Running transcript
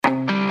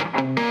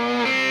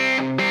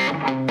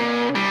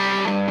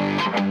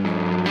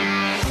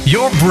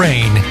Your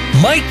brain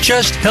might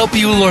just help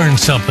you learn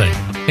something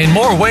in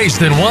more ways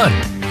than one.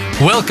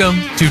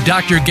 Welcome to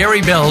Dr.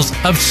 Gary Bell's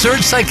Absurd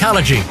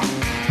Psychology.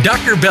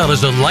 Dr. Bell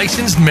is a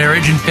licensed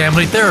marriage and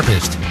family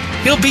therapist.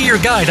 He'll be your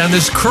guide on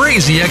this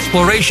crazy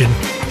exploration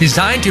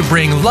designed to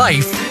bring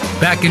life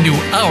back into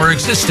our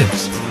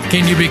existence.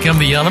 Can you become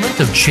the element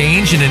of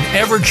change in an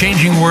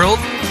ever-changing world?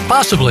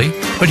 Possibly,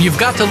 but you've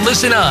got to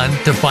listen on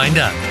to find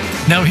out.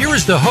 Now here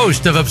is the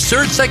host of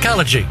Absurd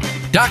Psychology,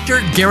 Dr.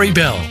 Gary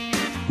Bell.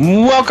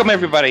 Welcome,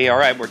 everybody. All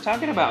right, we're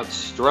talking about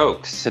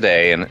strokes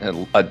today,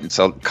 and it's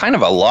a kind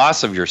of a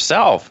loss of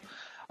yourself.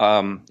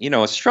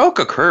 A stroke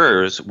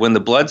occurs when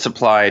the blood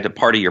supply to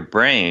part of your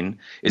brain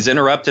is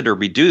interrupted or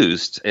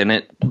reduced, and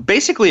it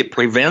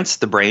prevents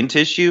the brain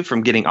tissue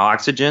from getting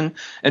oxygen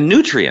and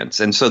nutrients,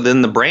 and so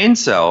then the brain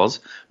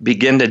cells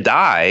begin to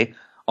die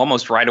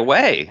almost right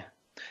away.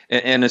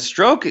 And a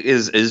stroke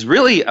is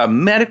really a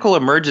medical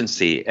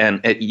emergency, and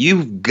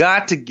you've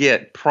got to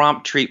get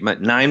prompt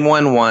treatment,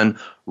 911,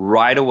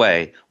 right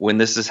away when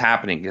this is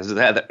happening, because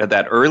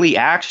that early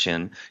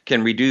action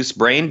can reduce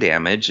brain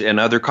damage and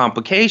other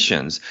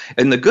complications.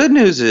 And the good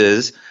news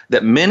is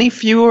that many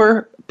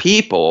fewer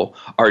people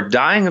are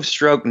dying of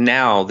stroke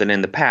now than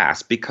in the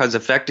past, because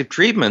effective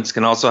treatments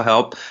can also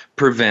help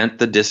prevent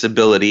the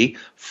disability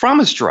from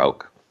a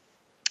stroke.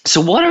 So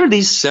what are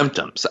these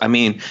symptoms? I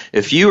mean,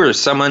 if you or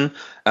someone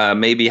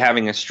maybe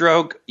having a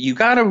stroke, you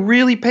got to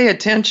really pay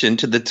attention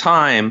to the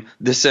time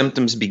the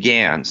symptoms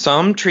began.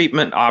 Some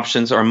treatment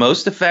options are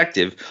most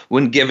effective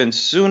when given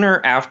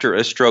sooner after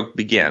a stroke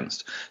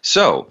begins.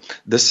 So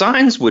the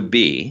signs would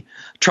be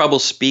trouble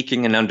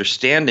speaking and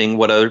understanding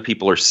what other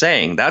people are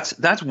saying.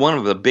 That's one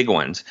of the big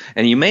ones.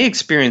 And you may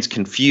experience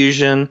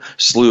confusion,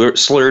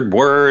 slurred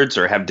words,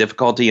 or have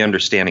difficulty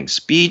understanding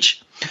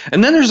speech.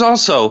 And then there's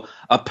also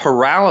a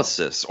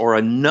paralysis or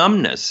a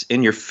numbness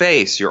in your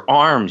face, your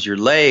arms, your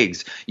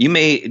legs. You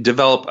may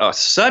develop a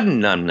sudden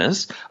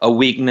numbness, a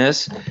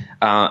weakness,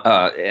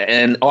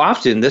 and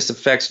often this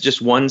affects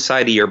just one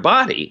side of your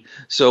body.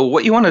 So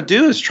what you want to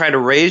do is try to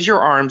raise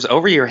your arms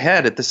over your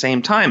head at the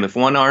same time. If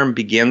one arm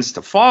begins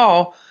to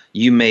fall,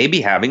 you may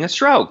be having a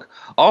stroke.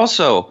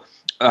 Also,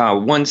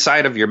 one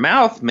side of your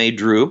mouth may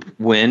droop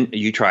when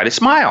you try to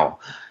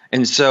smile.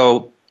 And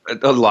so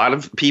a lot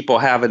of people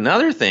have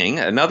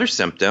another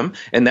symptom,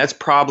 and that's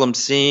problem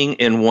seeing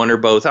in one or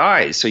both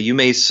eyes. So you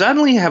may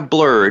suddenly have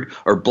blurred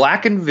or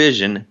blackened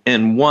vision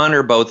in one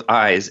or both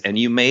eyes, and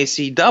you may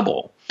see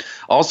double.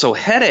 Also,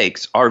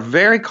 headaches are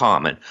very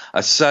common.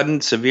 A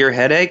sudden severe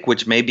headache,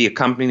 which may be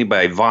accompanied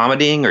by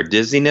vomiting or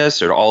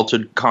dizziness or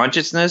altered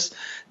consciousness,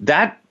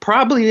 that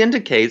probably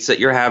indicates that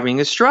you're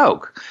having a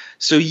stroke.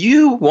 So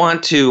you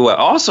want to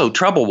also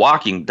trouble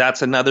walking.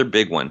 That's another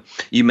big one.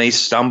 You may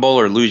stumble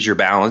or lose your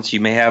balance.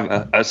 You may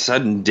have a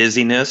sudden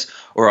dizziness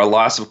or a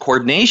loss of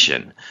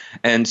coordination.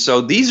 And so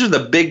these are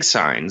the big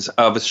signs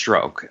of a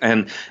stroke.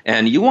 And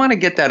you want to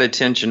get that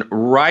attention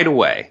right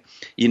away.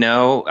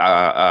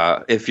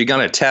 If you're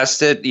going to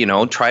test it,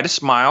 try to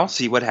smile,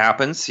 see what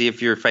happens, see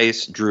if your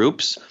face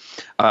droops.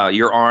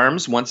 Your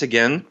arms, once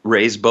again,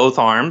 raise both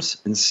arms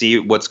and see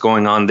what's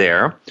going on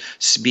there.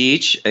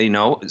 Speech,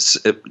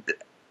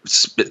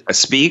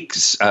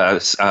 speaks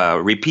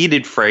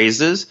repeated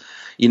phrases,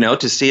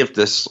 to see if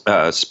this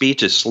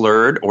speech is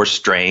slurred or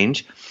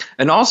strange.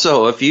 And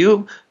also, if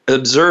you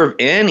observe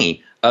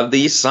any of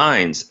these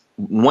signs,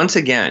 once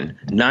again,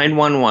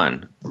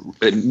 911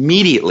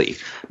 immediately,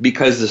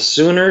 because the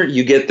sooner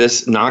you get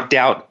this knocked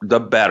out, the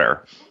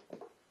better.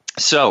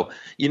 So,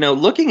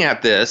 looking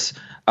at this,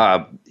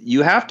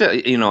 you have to,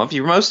 if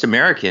you're most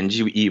Americans,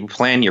 you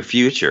plan your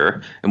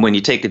future. And when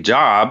you take a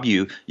job,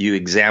 you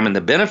examine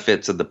the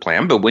benefits of the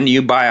plan. But when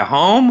you buy a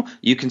home,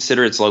 you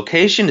consider its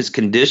location, its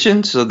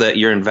condition, so that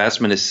your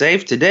investment is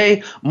safe.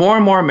 Today, more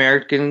and more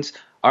Americans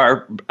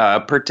are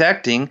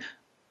protecting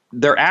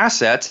their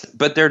assets,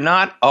 but they're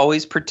not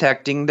always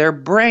protecting their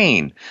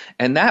brain.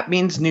 And that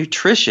means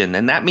nutrition,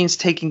 and that means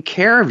taking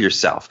care of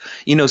yourself.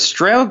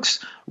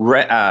 Strokes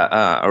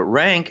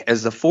rank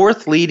as the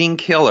fourth leading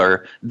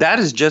killer. That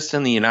is just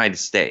in the United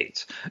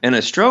States. And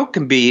a stroke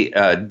can be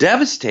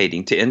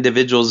devastating to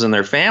individuals and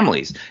their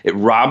families. It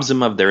robs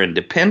them of their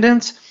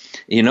independence.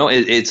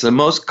 It's the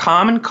most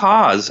common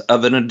cause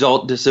of an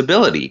adult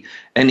disability.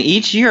 And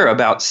each year,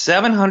 about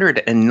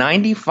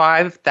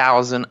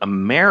 795,000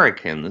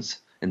 Americans,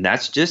 and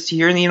that's just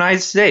here in the United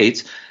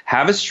States,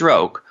 have a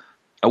stroke,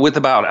 with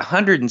about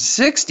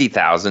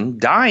 160,000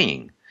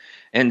 dying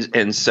and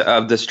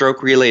of the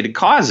stroke-related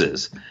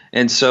causes.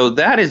 And so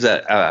that is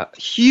a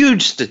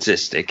huge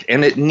statistic,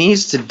 and it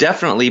needs to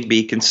definitely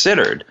be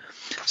considered.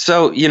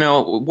 So,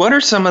 what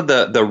are some of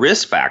the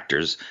risk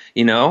factors?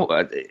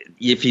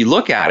 If you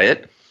look at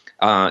it,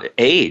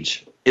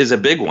 age is a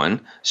big one.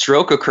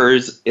 Stroke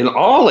occurs in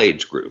all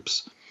age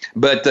groups.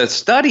 But the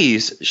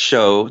studies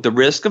show the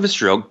risk of a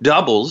stroke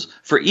doubles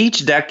for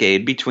each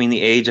decade between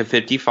the age of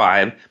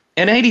 55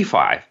 and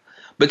 85.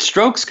 But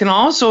strokes can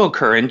also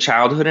occur in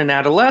childhood and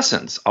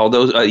adolescence.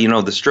 Although,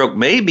 the stroke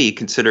may be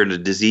considered a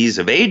disease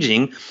of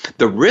aging,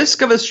 the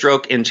risk of a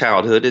stroke in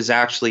childhood is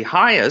actually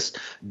highest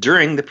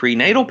during the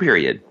prenatal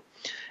period.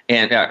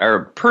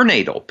 Or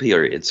perinatal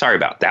period, sorry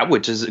about that,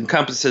 which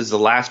encompasses the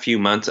last few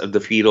months of the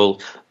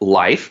fetal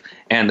life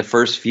and the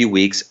first few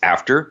weeks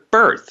after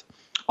birth.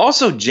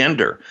 Also,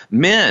 gender.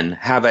 Men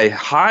have a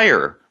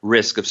higher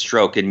risk of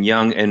stroke in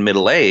young and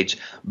middle age,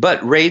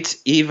 but rates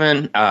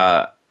even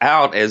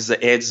out as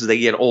they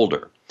get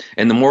older.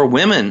 And the more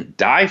women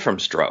die from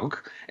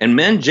stroke, and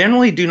men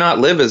generally do not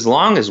live as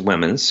long as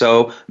women,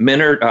 so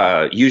men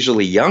are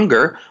usually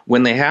younger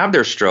when they have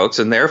their strokes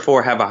and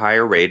therefore have a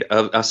higher rate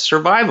of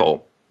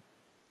survival.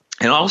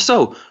 And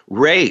also,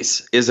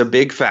 race is a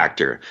big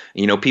factor.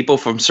 People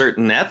from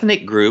certain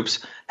ethnic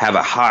groups have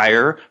a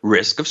higher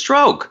risk of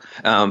stroke.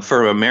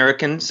 For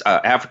Americans,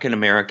 African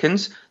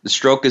Americans, the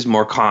stroke is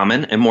more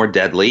common and more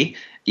deadly,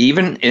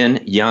 even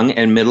in young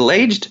and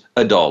middle-aged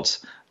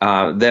adults,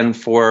 than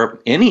for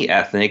any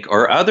ethnic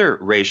or other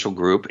racial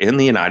group in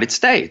the United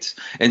States.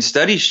 And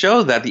studies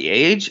show that the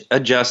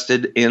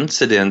age-adjusted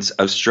incidence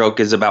of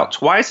stroke is about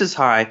twice as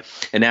high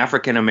in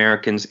African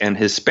Americans and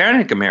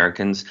Hispanic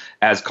Americans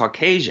as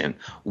Caucasian.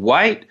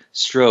 White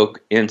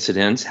stroke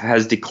incidence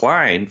has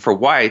declined for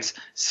whites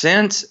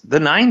since the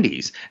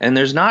 90s, and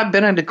there's not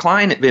been a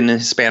decline in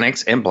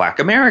Hispanics and Black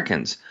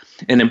Americans.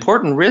 An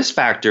important risk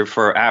factor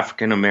for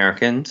African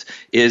Americans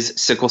is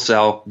sickle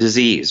cell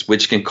disease,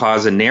 which can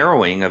cause a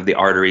narrowing of the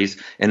arteries,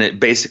 and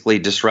it basically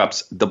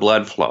disrupts the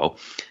blood flow.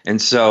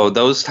 And so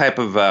those type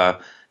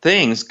of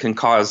things can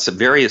cause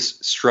various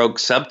stroke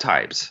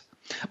subtypes.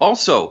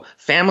 Also,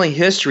 family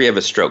history of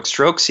a stroke.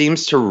 Stroke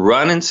seems to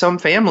run in some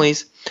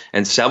families,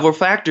 and several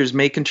factors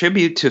may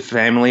contribute to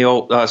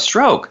familial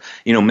stroke.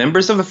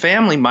 Members of a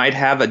family might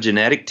have a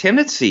genetic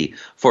tendency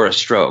for a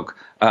stroke.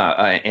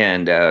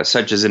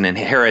 Such as an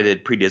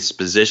inherited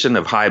predisposition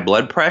of high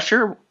blood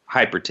pressure,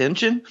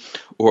 hypertension,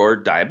 or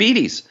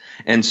diabetes.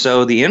 And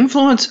so the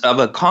influence of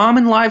a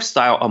common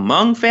lifestyle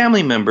among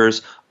family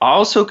members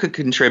also could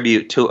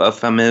contribute to a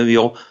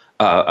familial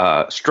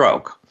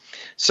stroke.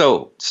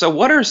 So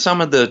what are some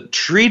of the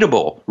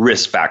treatable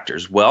risk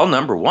factors? Well,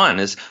 number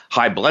one is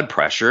high blood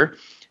pressure,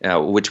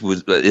 which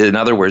was, in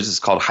other words, is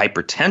called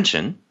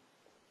hypertension.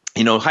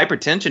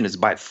 Hypertension is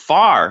by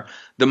far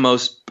the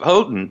most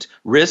potent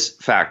risk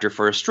factor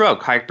for a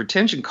stroke.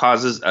 Hypertension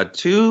causes a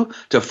 2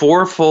 to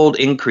 4-fold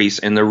increase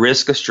in the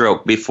risk of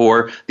stroke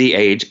before the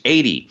age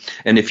 80.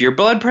 And if your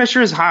blood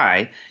pressure is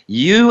high,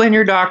 you and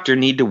your doctor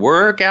need to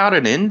work out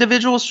an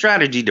individual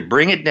strategy to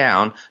bring it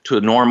down to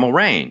a normal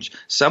range.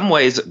 Some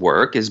ways it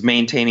work is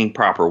maintaining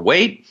proper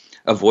weight,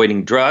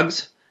 avoiding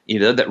drugs,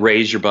 that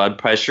raise your blood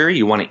pressure.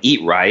 You want to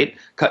eat right,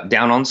 cut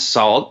down on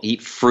salt,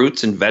 eat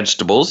fruits and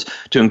vegetables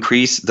to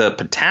increase the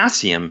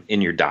potassium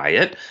in your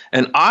diet.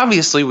 And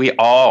obviously, we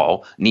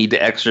all need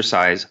to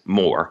exercise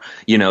more.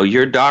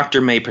 Your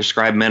doctor may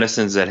prescribe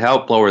medicines that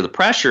help lower the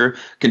pressure.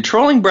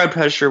 Controlling blood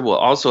pressure will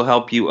also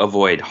help you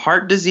avoid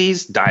heart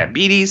disease,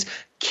 diabetes,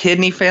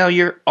 kidney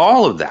failure,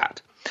 all of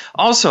that.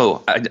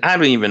 Also, I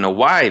don't even know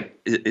why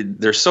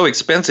they're so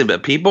expensive,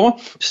 but people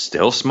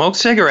still smoke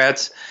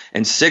cigarettes,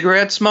 and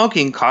cigarette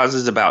smoking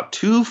causes about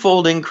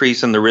 2-fold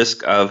increase in the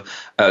risk of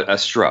a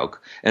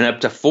stroke and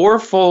up to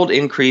 4-fold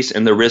increase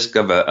in the risk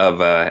of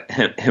a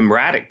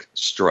hemorrhagic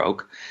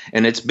stroke.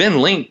 And it's been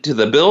linked to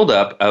the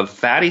buildup of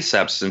fatty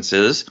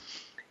substances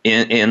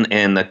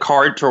in the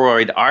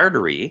carotid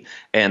artery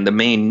and the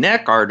main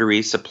neck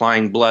artery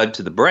supplying blood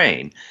to the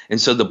brain. And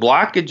so the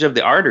blockage of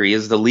the artery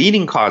is the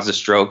leading cause of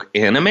stroke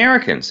in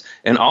Americans.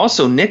 And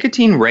also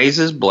nicotine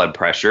raises blood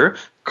pressure.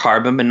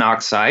 Carbon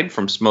monoxide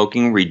from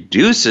smoking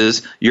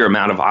reduces your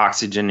amount of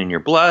oxygen in your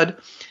blood.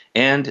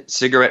 And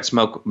cigarette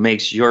smoke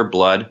makes your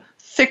blood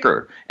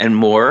thicker and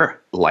more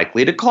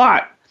likely to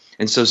clot.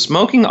 And so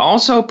smoking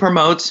also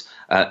promotes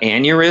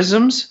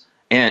aneurysms.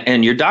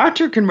 And your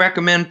doctor can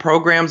recommend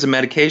programs and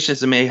medications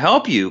that may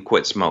help you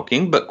quit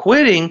smoking, but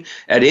quitting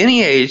at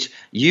any age,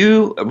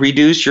 you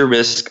reduce your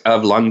risk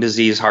of lung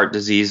disease, heart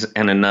disease,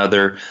 and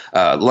another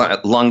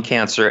lung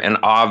cancer, and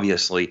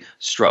obviously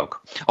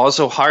stroke.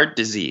 Also, heart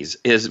disease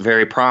is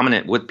very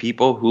prominent with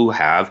people who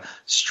have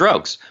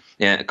strokes.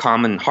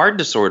 Common heart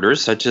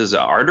disorders such as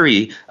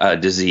artery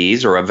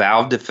disease or a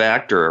valve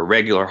defect or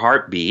irregular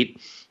heartbeat,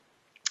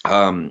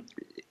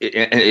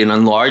 an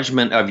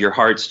enlargement of your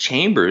heart's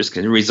chambers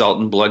can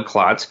result in blood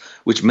clots,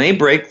 which may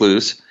break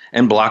loose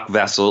and block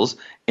vessels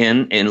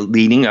and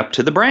leading up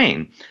to the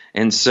brain.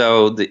 And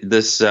so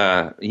this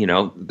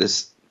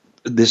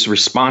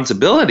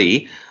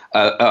responsibility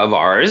of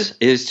ours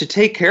is to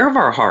take care of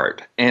our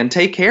heart and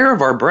take care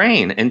of our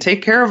brain and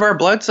take care of our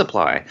blood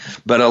supply.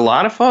 But a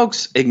lot of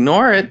folks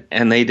ignore it,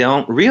 and they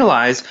don't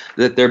realize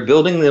that they're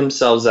building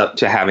themselves up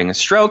to having a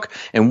stroke.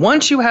 And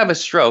once you have a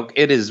stroke,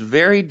 it is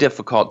very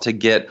difficult to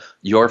get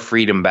your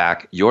freedom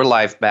back, your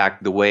life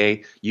back the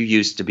way you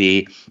used to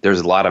be. There's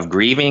a lot of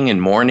grieving and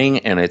mourning,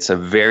 and it's a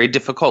very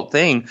difficult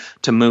thing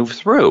to move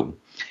through.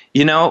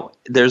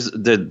 There's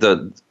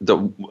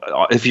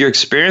if you're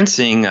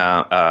experiencing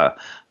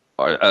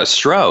or a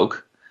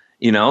stroke,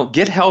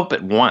 get help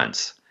at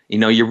once.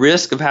 Your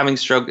risk of having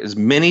stroke is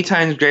many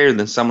times greater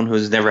than someone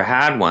who's never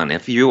had one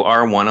if you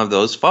are one of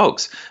those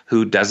folks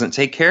who doesn't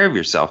take care of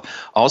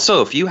yourself.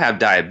 Also, if you have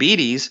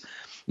diabetes,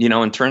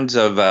 in terms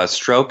of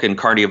stroke and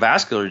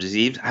cardiovascular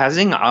disease,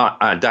 having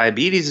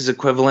diabetes is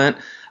equivalent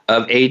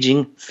of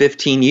aging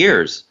 15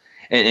 years.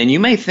 And you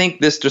may think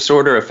this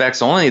disorder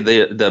affects only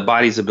the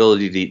body's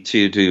ability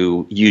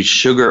to use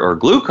sugar or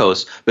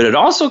glucose, but it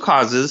also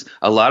causes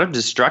a lot of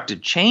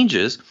destructive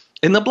changes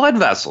in the blood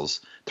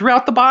vessels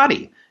throughout the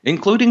body,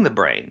 including the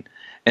brain.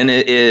 And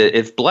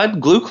if blood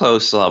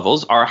glucose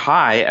levels are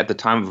high at the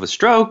time of a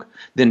stroke,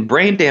 then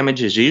brain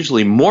damage is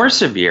usually more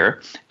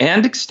severe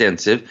and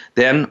extensive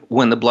than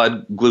when the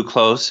blood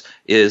glucose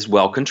is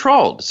well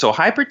controlled. So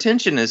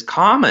hypertension is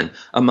common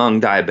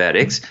among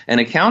diabetics and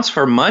accounts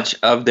for much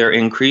of their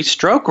increased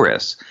stroke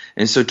risk.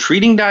 And so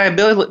treating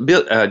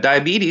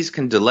diabetes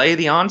can delay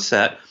the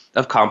onset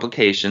of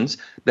complications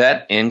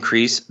that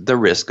increase the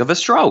risk of a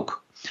stroke.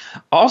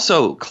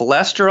 Also,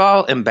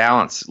 cholesterol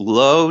imbalance,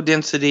 low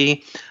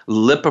density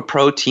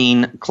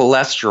lipoprotein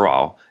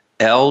cholesterol,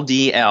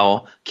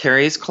 LDL,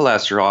 carries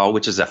cholesterol,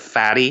 which is a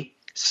fatty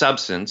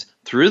substance,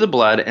 through the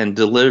blood and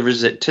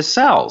delivers it to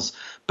cells.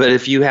 But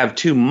if you have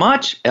too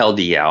much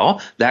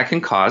LDL, that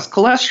can cause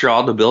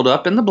cholesterol to build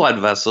up in the blood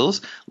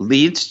vessels,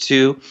 leads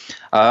to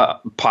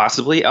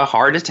possibly a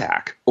heart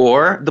attack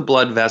or the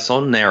blood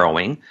vessel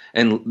narrowing,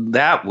 and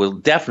that will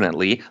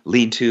definitely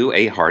lead to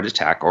a heart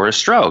attack or a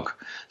stroke.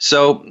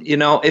 So,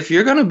 if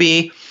you're going to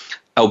be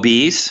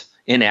obese,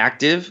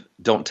 inactive,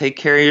 don't take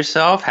care of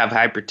yourself, have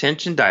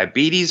hypertension,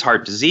 diabetes,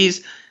 heart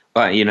disease,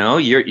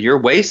 your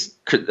waist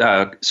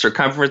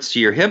circumference to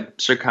your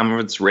hip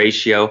circumference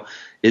ratio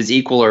is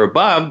equal or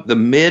above, the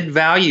mid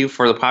value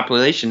for the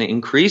population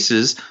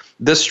increases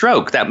the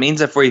stroke. That means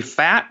if we're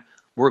fat,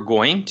 we're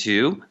going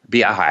to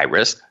be at high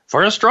risk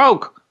for a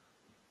stroke.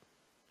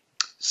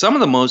 Some of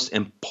the most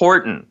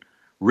important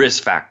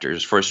risk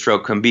factors for a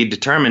stroke can be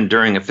determined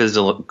during a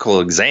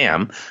physical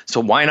exam. So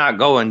why not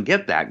go and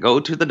get that? Go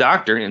to the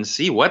doctor and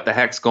see what the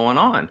heck's going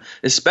on,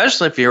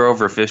 especially if you're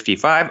over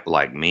 55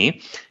 like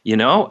me.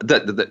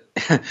 The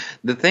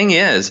thing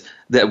is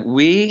that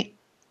we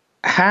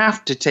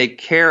have to take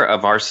care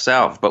of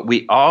ourselves, but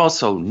we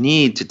also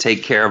need to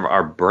take care of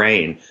our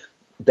brain.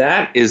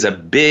 That is a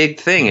big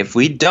thing. If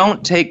we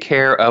don't take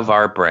care of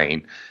our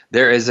brain,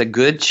 there is a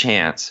good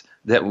chance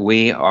that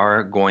we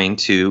are going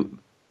to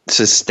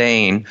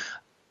sustain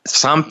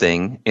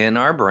something in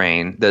our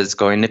brain that's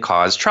going to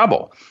cause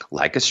trouble,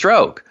 like a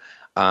stroke.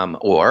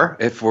 Or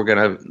if we're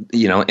going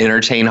to,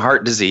 entertain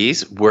heart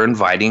disease, we're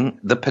inviting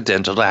the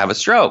potential to have a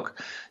stroke.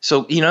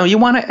 So, you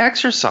want to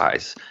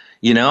exercise.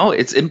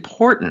 It's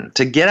important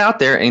to get out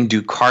there and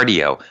do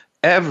cardio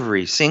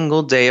every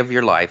single day of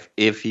your life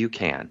if you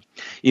can.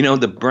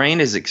 The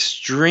brain is an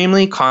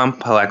extremely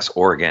complex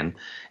organ,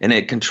 and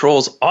it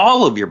controls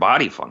all of your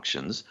body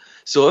functions.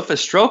 So if a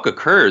stroke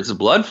occurs, the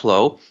blood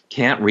flow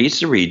can't reach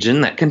the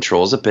region that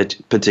controls a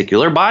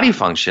particular body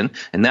function,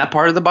 and that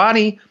part of the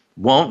body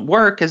won't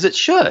work as it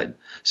should.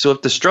 So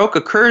if the stroke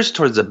occurs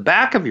towards the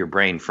back of your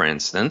brain, for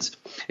instance,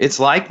 it's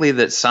likely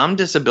that some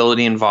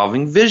disability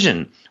involving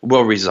vision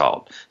will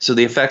result. So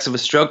the effects of a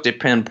stroke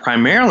depend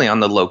primarily on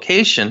the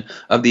location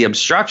of the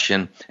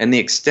obstruction and the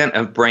extent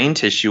of brain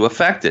tissue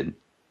affected.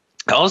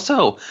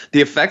 Also,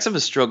 the effects of a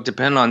stroke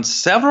depend on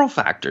several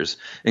factors,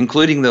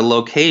 including the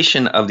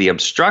location of the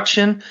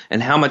obstruction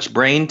and how much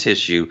brain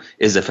tissue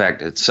is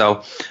affected.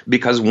 So,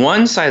 because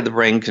one side of the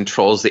brain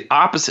controls the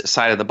opposite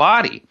side of the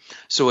body,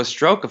 so a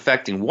stroke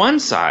affecting one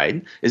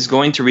side is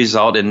going to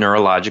result in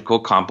neurological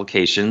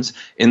complications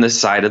in the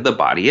side of the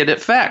body it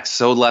affects.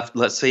 So,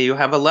 let's say you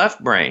have a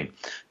left brain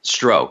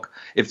stroke.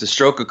 If the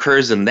stroke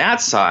occurs in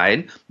that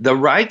side, the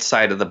right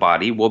side of the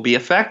body will be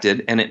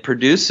affected, and it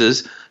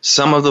produces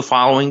some of the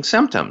following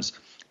symptoms: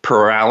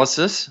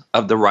 paralysis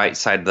of the right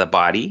side of the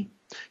body,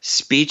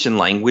 speech and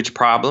language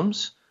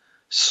problems,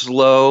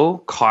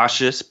 slow,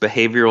 cautious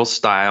behavioral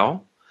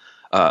style,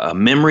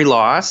 memory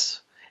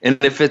loss.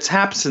 And if it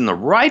happens in the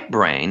right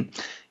brain,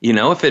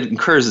 if it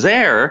occurs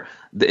there,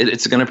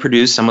 it's going to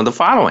produce some of the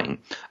following: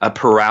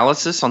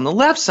 paralysis on the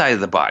left side of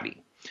the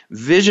body,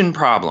 vision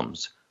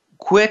problems,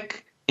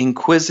 quick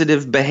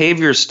inquisitive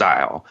behavior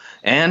style,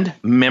 and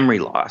memory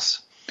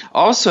loss.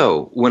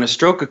 Also, when a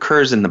stroke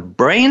occurs in the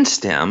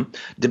brainstem,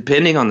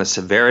 depending on the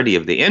severity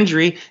of the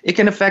injury, it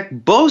can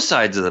affect both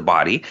sides of the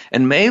body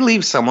and may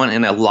leave someone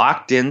in a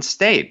locked-in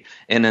state.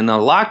 And in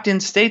a locked-in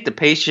state, the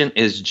patient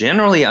is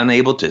generally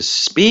unable to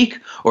speak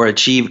or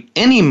achieve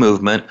any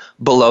movement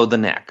below the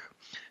neck.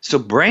 So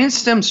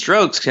brainstem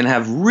strokes can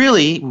have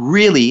really,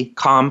 really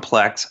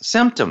complex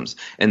symptoms,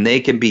 and they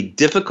can be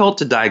difficult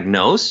to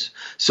diagnose.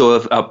 So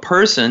if a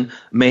person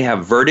may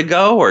have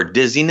vertigo or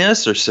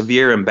dizziness or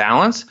severe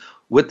imbalance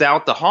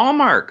without the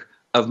hallmark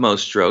of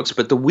most strokes,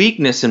 but the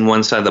weakness in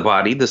one side of the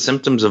body, the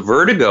symptoms of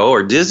vertigo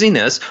or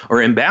dizziness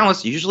or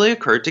imbalance usually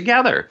occur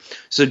together.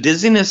 So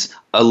dizziness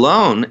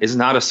alone is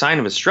not a sign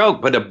of a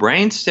stroke, but a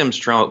brainstem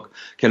stroke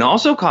can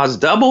also cause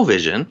double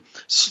vision,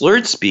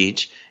 slurred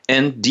speech,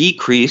 and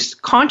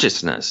decreased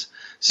consciousness.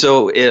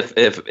 So if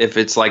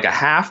it's like a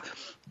half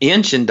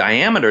inch in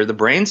diameter, the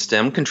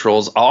brainstem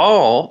controls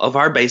all of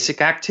our basic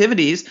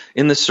activities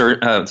in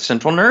the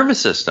central nervous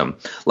system,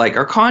 like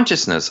our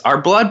consciousness, our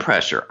blood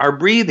pressure, our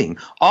breathing.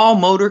 All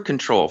motor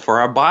control for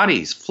our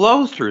bodies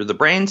flow through the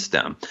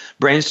brainstem.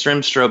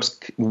 Brainstem strokes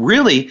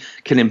really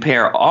can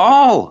impair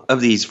all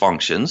of these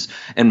functions,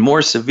 and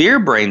more severe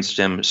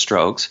brainstem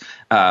strokes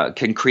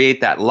can create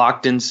that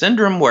locked-in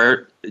syndrome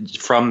where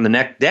from the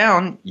neck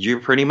down, you're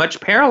pretty much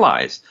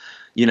paralyzed.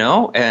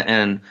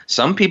 And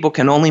some people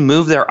can only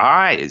move their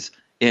eyes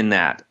in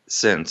that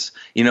sense.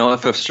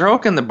 If a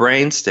stroke in the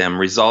brainstem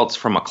results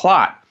from a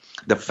clot,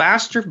 the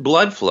faster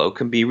blood flow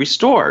can be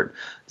restored.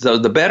 So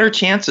the better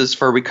chances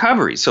for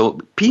recovery. So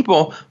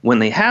people, when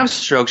they have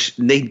strokes,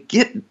 they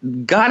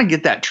got to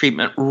get that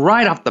treatment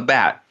right off the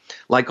bat.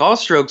 Like all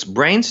strokes,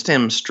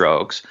 brainstem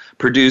strokes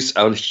produce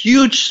a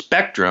huge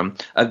spectrum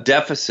of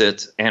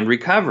deficits and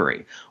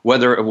recovery.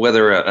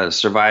 Whether a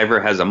survivor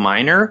has a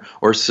minor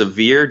or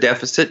severe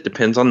deficit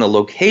depends on the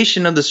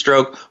location of the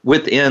stroke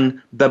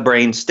within the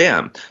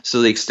brainstem.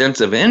 So the extent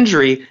of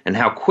injury and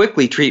how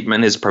quickly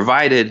treatment is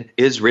provided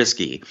is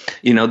risky.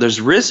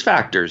 There's risk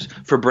factors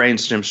for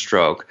brainstem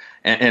stroke.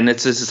 And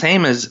it's the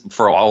same as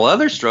for all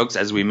other strokes,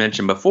 as we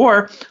mentioned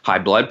before: high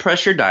blood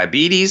pressure,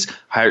 diabetes,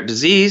 heart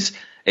disease,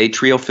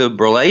 atrial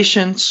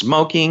fibrillation,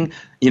 smoking.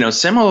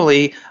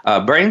 Similarly,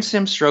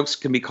 brainstem strokes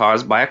can be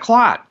caused by a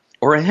clot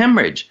or a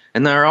hemorrhage.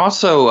 And there are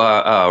also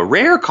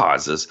rare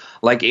causes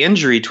like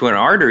injury to an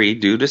artery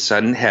due to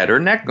sudden head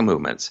or neck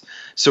movements.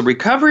 So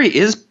recovery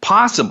is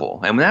possible.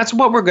 And that's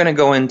what we're going to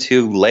go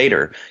into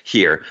later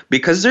here,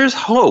 because there's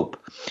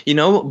hope.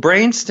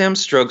 Brainstem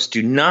strokes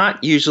do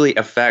not usually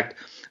affect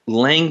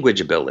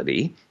language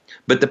ability,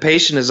 but the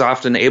patient is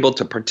often able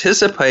to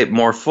participate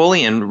more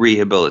fully in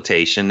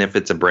rehabilitation if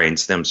it's a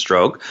brainstem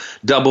stroke.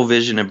 Double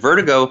vision and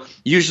vertigo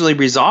usually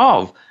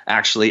resolve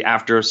actually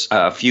after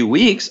a few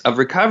weeks of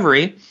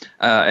recovery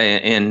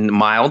in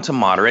mild to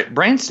moderate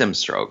brainstem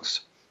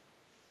strokes.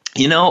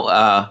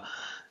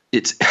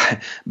 It's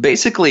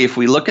basically, if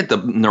we look at the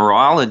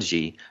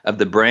neurology of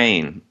the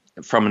brain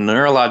from a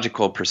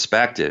neurological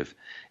perspective,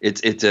 a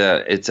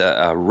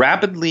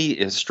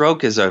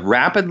stroke is a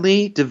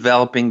rapidly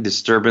developing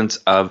disturbance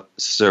of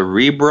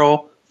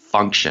cerebral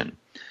function.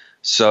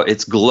 So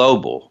it's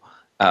global.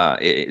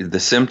 The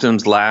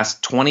symptoms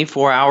last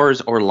 24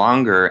 hours or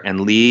longer and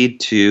lead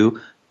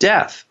to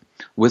death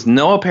with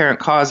no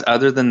apparent cause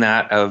other than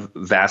that of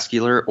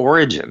vascular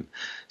origin.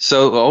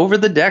 So over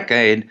the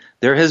decade,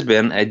 there has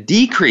been a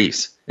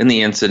decrease in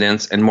the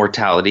incidence and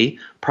mortality,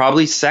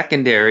 probably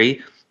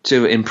secondary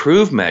to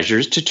improve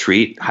measures to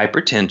treat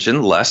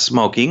hypertension, less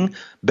smoking,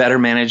 better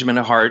management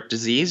of heart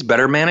disease,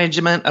 better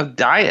management of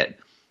diet.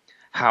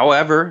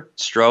 However,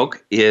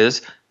 stroke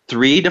is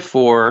 3 to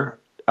 4,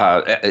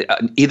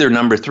 either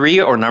number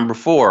 3 or number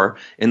 4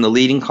 in the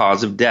leading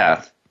cause of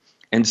death.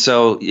 And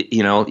so,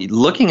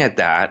 looking at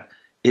that,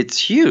 it's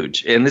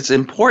huge, and it's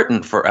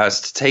important for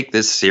us to take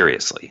this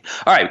seriously.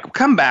 All right,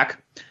 come back.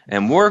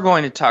 And we're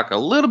going to talk a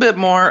little bit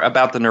more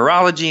about the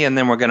neurology, and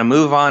then we're going to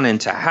move on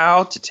into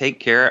how to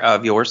take care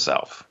of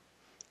yourself.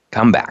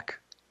 Come back.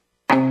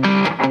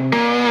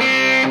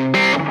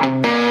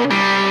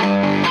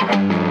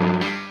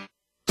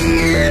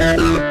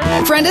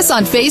 Friend us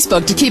on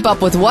Facebook to keep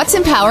up with what's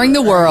empowering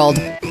the world.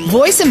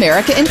 Voice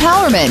America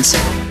Empowerment.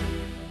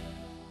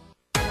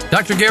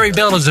 Dr. Gary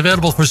Bell is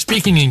available for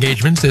speaking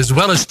engagements as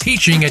well as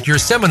teaching at your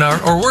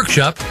seminar or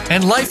workshop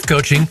and life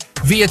coaching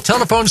via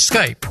telephone,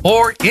 Skype,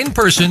 or in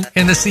person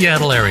in the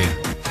Seattle area.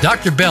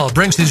 Dr. Bell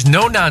brings his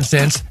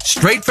no-nonsense,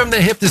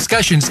 straight-from-the-hip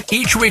discussions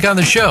each week on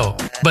the show,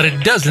 but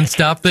it doesn't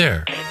stop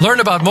there.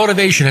 Learn about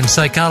motivation and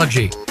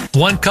psychology,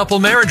 one-couple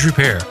marriage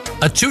repair,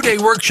 a 2-day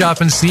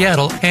workshop in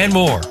Seattle, and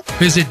more.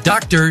 Visit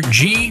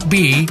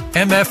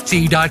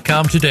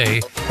drgbmft.com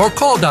today or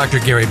call Dr.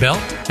 Gary Bell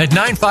at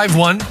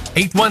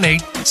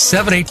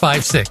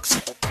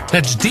 951-818-7856.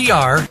 That's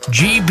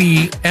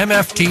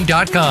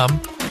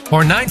drgbmft.com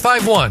or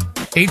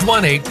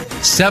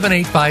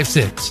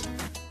 951-818-7856.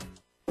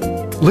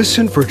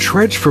 Listen for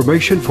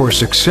Transformation for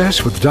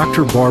Success with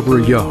Dr.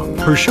 Barbara Young.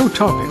 Her show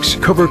topics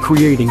cover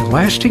creating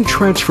lasting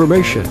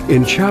transformation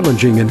in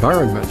challenging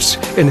environments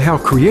and how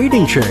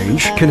creating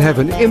change can have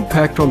an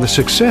impact on the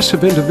success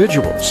of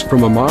individuals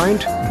from a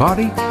mind,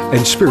 body,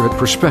 and spirit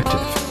perspective.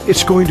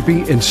 It's going to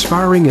be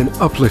inspiring and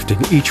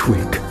uplifting each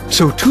week.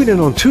 So tune in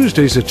on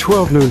Tuesdays at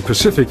 12 noon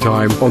Pacific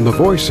Time on the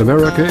Voice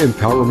America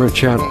Empowerment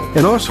Channel,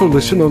 and also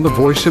listen on the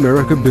Voice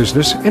America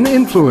Business and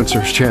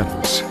Influencers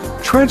channels.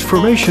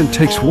 Transformation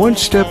takes one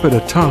step at a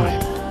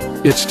time.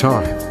 It's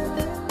time.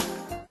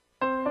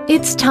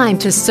 It's time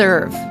to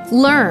serve,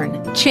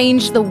 learn,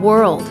 change the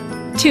world.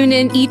 Tune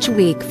in each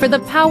week for the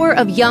power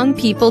of young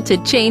people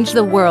to change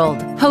the world,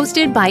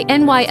 hosted by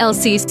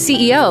NYLC's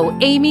CEO,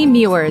 Amy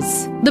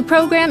Mewers. The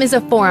program is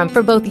a forum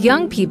for both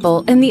young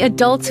people and the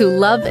adults who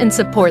love and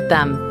support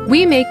them.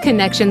 We make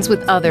connections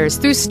with others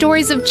through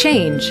stories of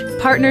change,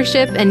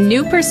 partnership, and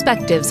new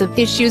perspectives of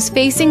issues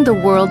facing the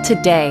world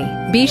today.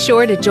 Be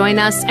sure to join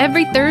us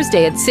every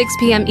Thursday at 6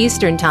 p.m.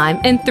 Eastern Time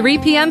and 3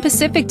 p.m.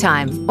 Pacific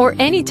Time, or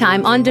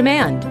anytime on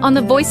demand on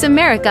the Voice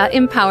America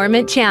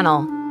Empowerment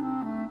Channel.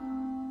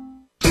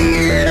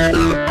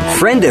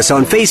 Friend us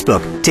on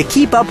Facebook to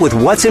keep up with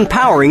what's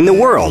empowering the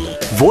world.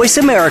 Voice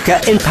America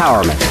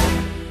Empowerment.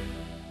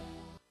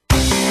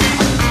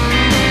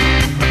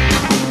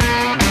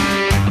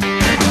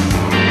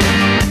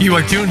 You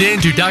are tuned in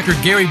to Dr.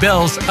 Gary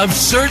Bell's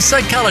Absurd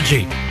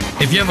Psychology.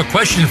 If you have a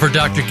question for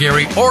Dr.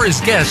 Gary or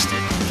his guest,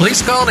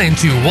 please call in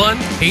to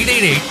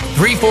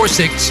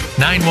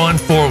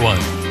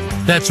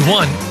 1-888-346-9141. That's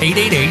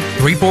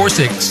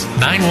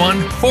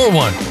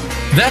 1-888-346-9141.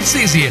 That's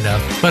easy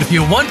enough, but if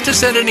you want to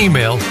send an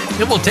email,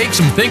 it will take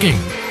some thinking.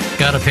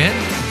 Got a pen?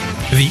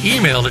 The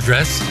email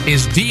address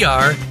is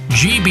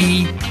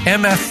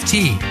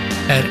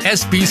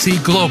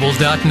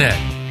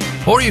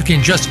drgbmft@sbcglobal.net. Or you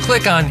can just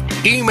click on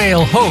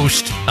Email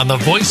Host on the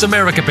Voice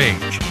America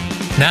page.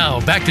 Now,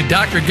 back to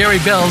Dr. Gary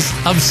Bell's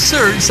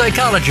Absurd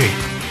Psychology.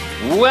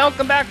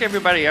 Welcome back,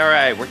 everybody. All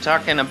right, we're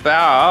talking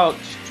about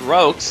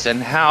strokes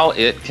and how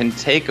it can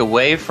take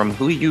away from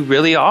who you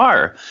really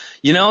are.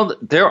 You know,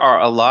 there are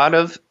a lot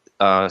of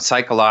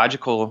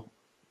psychological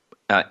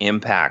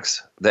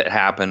impacts that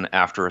happen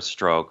after a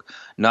stroke.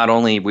 Not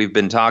only we've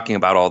been talking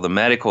about all the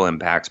medical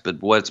impacts, but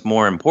what's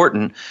more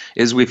important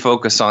is we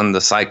focus on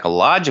the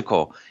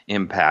psychological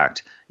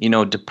impact. You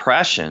know,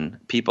 depression,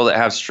 people that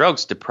have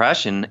strokes,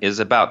 depression is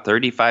about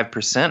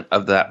 35%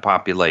 of that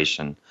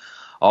population.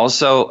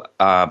 Also,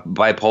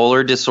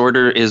 bipolar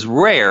disorder is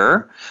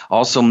rare.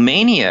 Also,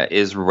 mania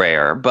is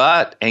rare,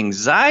 but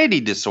anxiety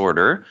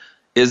disorder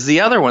is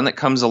the other one that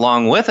comes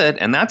along with it,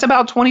 and that's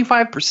about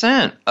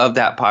 25% of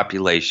that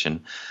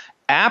population.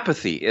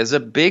 Apathy is a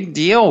big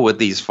deal with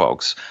these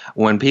folks.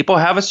 When people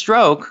have a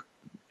stroke,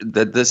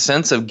 the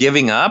sense of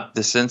giving up,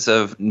 the sense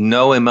of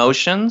no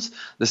emotions,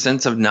 the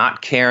sense of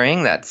not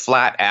caring, that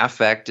flat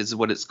affect is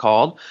what it's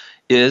called,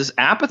 is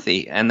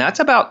apathy. And that's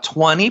about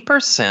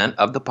 20%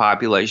 of the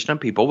population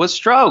of people with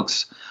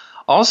strokes.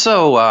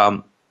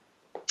 Also,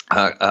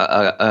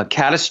 a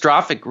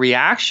catastrophic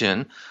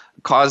reaction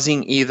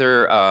causing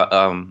either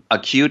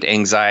acute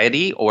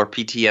anxiety or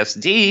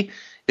PTSD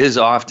is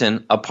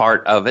often a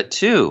part of it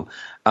too.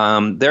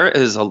 But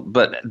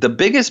the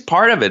biggest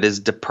part of it is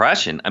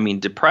depression. I mean,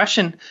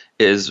 depression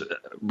is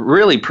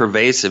really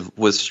pervasive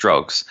with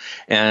strokes,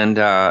 and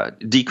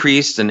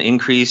decreased and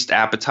increased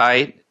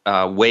appetite,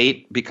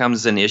 weight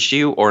becomes an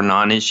issue or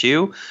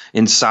non-issue,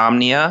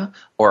 insomnia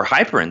or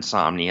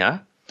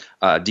hyperinsomnia,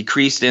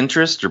 decreased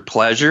interest or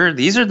pleasure.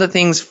 These are the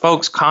things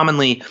folks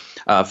commonly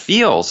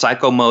feel: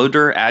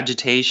 psychomotor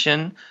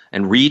agitation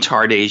and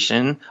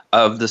retardation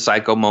of the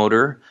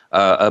psychomotor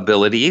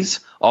abilities.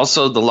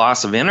 Also, the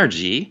loss of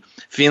energy,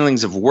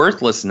 feelings of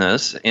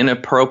worthlessness,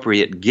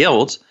 inappropriate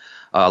guilt,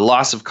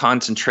 loss of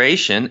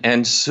concentration,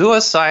 and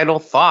suicidal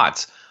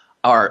thoughts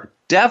are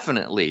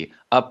definitely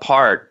a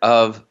part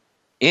of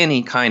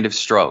any kind of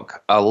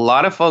stroke. A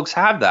lot of folks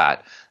have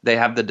that. They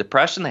have the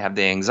depression, they have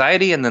the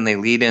anxiety, and then they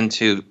lead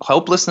into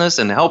hopelessness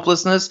and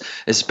helplessness,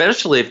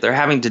 especially if they're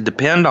having to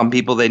depend on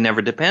people they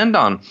never depend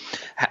on.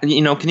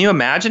 You know, can you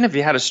imagine if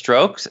you had a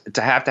stroke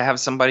to have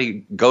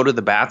somebody go to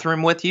the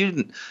bathroom with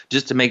you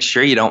just to make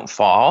sure you don't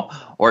fall,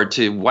 or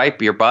to wipe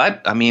your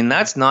butt? I mean,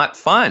 that's not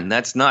fun.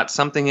 That's not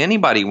something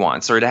anybody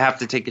wants. Or to have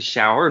to take a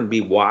shower and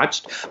be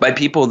watched by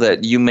people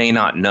that you may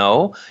not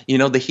know. You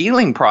know, the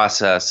healing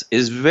process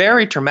is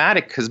very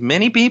traumatic, because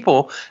many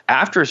people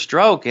after a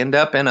stroke end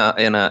up in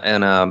a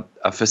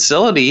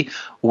facility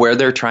where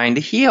they're trying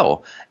to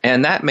heal.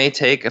 And that may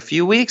take a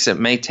few weeks. It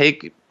may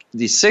take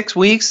these 6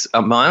 weeks,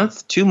 a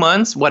month, 2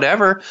 months,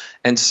 whatever.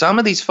 And some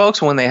of these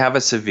folks, when they have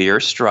a severe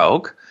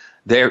stroke,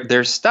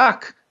 they're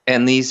stuck.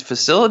 And these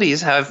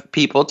facilities have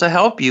people to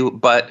help you,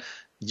 but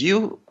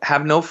you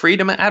have no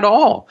freedom at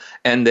all.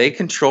 And they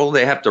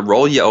have to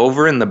roll you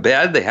over in the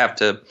bed. They have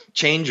to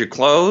change your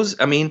clothes.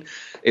 I mean,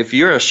 if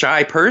you're a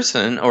shy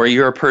person, or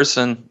you're a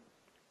person,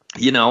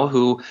 you know,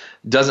 who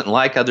doesn't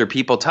like other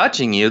people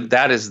touching you,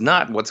 that is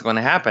not what's going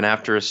to happen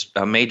after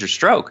a major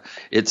stroke.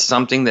 It's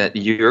something that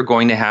you're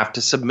going to have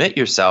to submit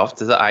yourself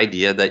to, the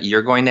idea that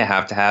you're going to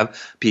have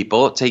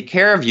people take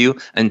care of you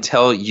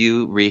until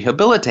you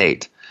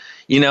rehabilitate.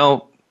 You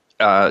know,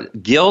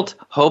 guilt,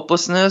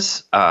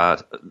 hopelessness,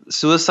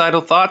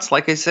 suicidal thoughts,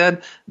 like I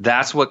said,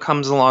 that's what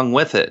comes along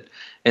with it.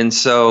 And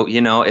so,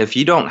 you know, if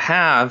you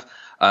have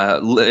a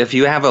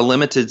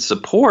limited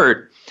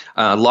support,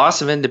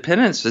 loss of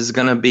independence is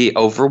going to be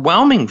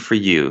overwhelming for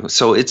you.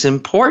 So it's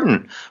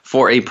important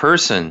for a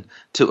person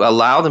to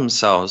allow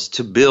themselves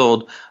to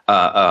build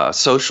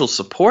social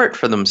support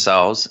for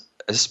themselves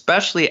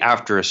especially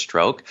after a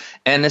stroke,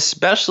 and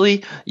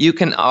especially you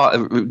can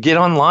get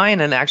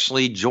online and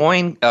actually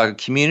join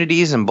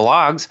communities and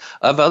blogs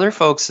of other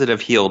folks that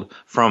have healed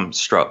from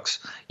strokes.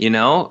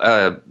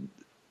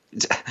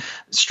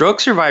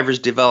 Stroke survivors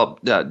develop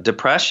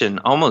depression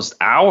almost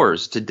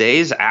hours to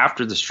days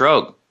after the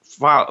stroke,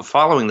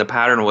 following the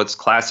pattern of what's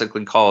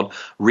classically called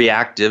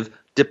reactive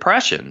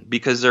depression,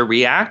 because they're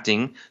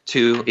reacting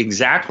to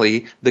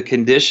exactly the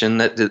condition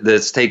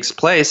that takes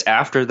place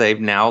after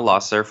they've now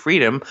lost their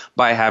freedom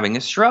by having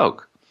a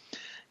stroke.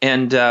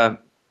 And it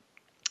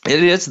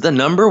is the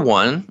number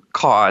one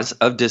cause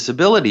of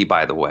disability,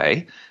 by the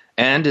way,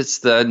 and it's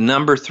the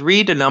number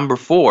 3 to number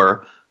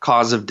 4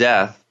 cause of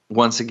death,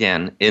 once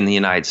again, in the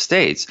United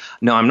States.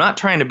 Now, I'm not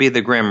trying to be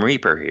the Grim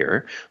Reaper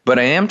here, but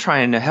I am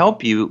trying to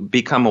help you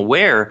become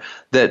aware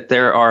that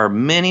there are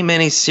many,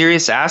 many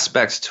serious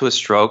aspects to a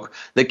stroke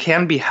that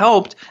can be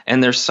helped,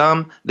 and there's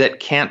some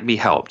that can't be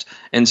helped.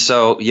 And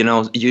so,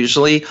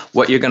 usually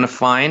what you're going to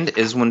find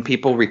is when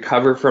people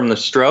recover from the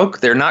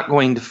stroke, they're not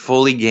going to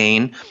fully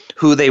gain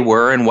who they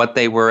were and what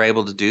they were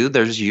able to do.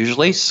 There's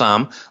usually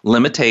some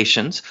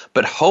limitations,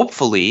 but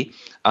hopefully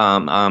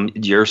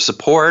your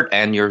support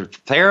and your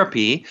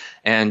therapy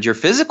and your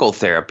physical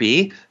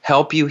therapy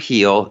help you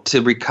heal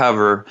to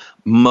recover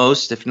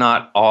most, if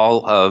not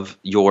all, of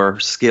your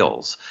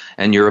skills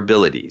and your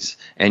abilities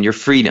and your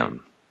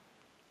freedom.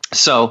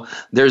 So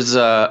there's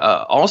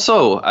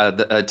also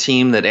a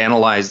team that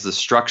analyzed the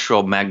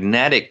structural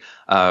magnetic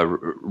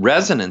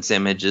resonance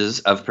images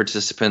of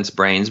participants'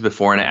 brains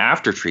before and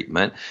after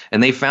treatment,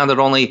 and they found that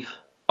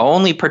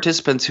only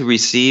participants who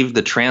received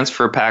the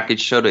transfer package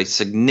showed a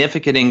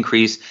significant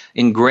increase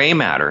in gray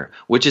matter,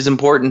 which is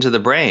important to the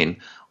brain,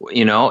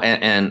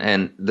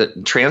 and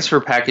the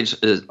transfer package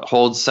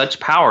holds such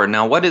power.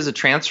 Now, what is a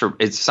transfer?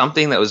 It's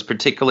something that was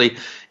particularly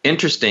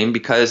interesting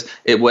because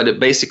what it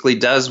basically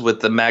does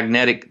with the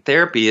magnetic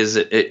therapy is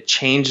it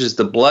changes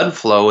the blood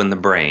flow in the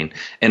brain,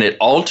 and it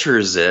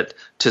alters it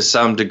to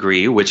some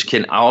degree, which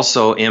can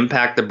also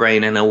impact the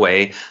brain in a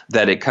way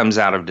that it comes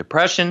out of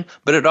depression,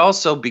 but it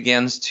also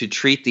begins to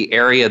treat the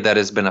area that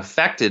has been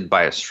affected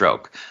by a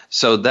stroke.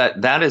 So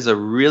that is a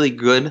really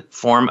good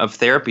form of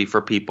therapy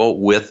for people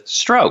with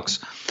strokes.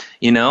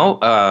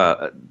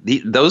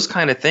 Those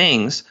kind of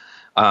things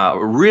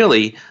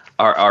really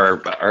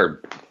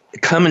are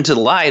coming to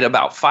light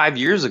about 5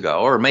 years ago,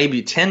 or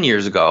maybe 10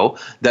 years ago,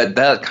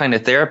 that kind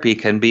of therapy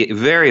can be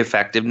very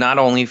effective, not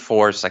only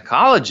for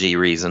psychology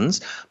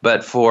reasons,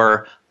 but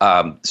for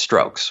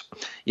strokes.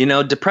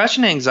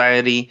 Depression and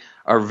anxiety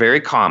are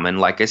very common,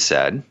 like I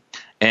said,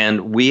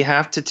 and we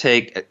have to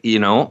take,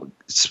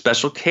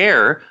 special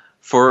care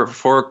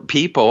for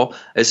people,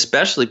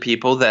 especially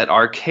people that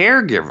are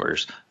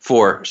caregivers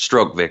for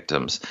stroke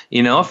victims.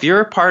 If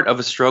you're a part of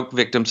a stroke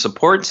victim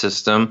support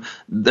system,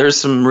 there's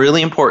some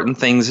really important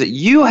things that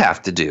you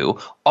have to do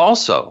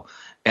also,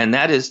 and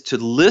that is to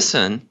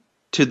listen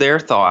to their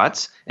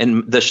thoughts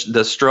and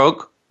the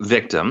stroke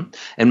victim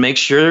and make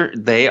sure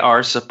they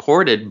are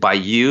supported by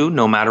you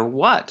no matter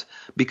what,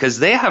 because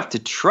they have to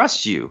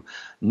trust you.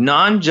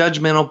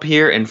 Non-judgmental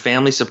peer and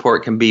family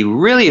support can be a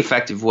really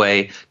effective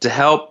way to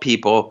help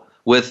people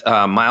with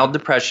mild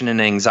depression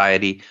and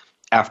anxiety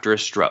after a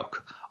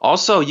stroke.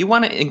 Also, you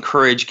want to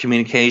encourage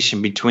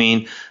communication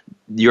between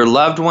your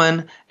loved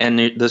one and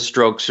the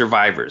stroke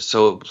survivors.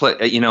 So,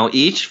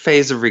 each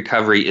phase of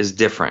recovery is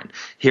different.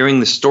 Hearing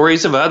the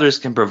stories of others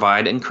can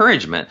provide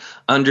encouragement.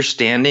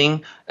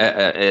 Understanding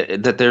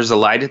that there's a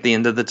light at the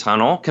end of the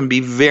tunnel can be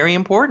very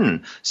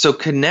important. So,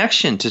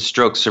 connection to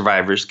stroke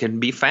survivors can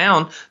be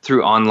found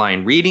through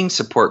online reading,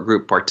 support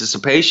group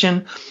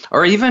participation,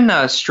 or even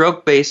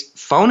stroke-based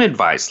phone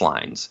advice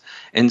lines.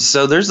 And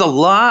so there's a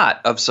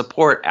lot of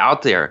support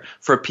out there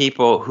for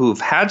people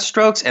who've had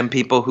strokes and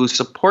people who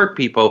support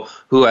people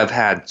who have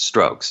had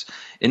strokes.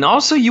 And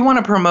also you want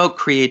to promote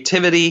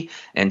creativity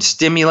and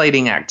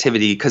stimulating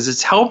activity because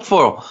it's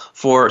helpful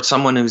for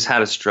someone who's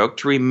had a stroke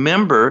to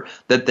remember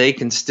that they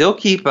can still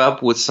keep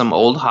up with some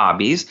old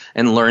hobbies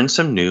and learn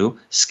some new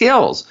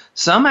skills.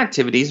 Some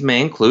activities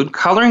may include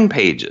coloring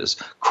pages,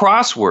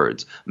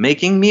 crosswords,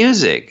 making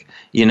music,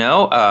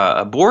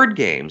 board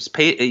games.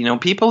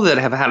 People that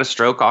have had a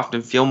stroke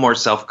often feel more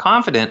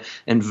self-confident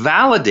and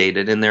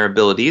validated in their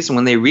abilities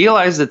when they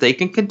realize that they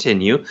can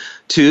continue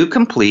to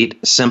complete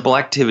simple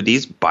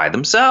activities by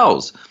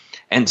themselves.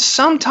 And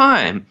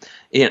sometime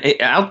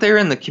out there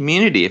in the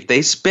community, if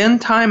they spend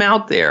time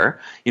out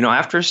there,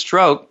 after a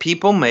stroke,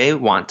 people may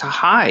want to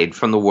hide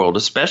from the world,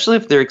 especially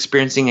if they're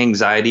experiencing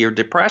anxiety or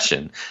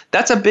depression.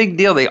 That's a big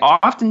deal. They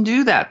often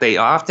do that. They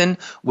often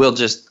will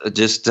just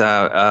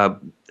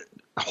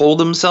hold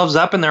themselves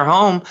up in their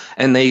home,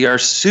 and they are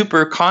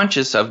super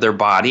conscious of their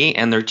body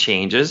and their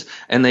changes,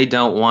 and they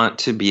don't want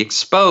to be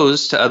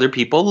exposed to other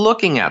people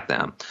looking at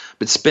them.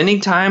 But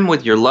spending time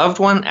with your loved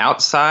one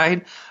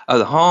outside of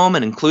the home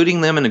and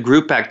including them in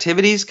group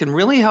activities can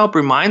really help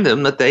remind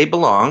them that they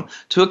belong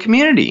to a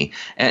community.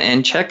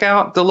 And check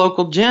out the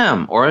local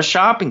gym or a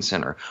shopping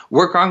center.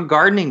 Work on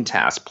gardening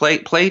tasks.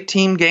 Play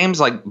team games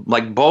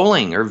like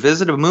bowling, or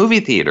visit a movie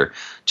theater.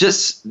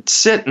 Just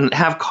sit and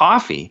have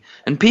coffee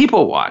and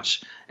people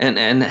watch.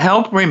 And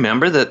help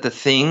remember that the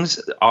things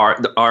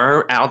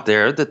are out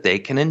there that they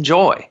can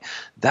enjoy.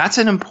 That's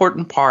an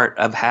important part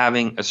of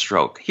having a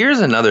stroke. Here's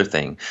another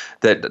thing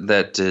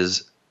that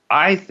is,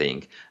 I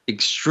think,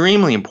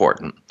 extremely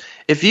important.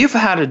 If you've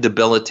had a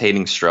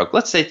debilitating stroke,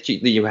 let's say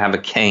you have a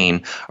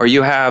cane, or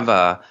you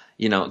have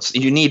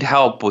you need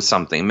help with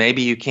something.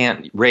 Maybe you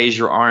can't raise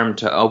your arm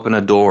to open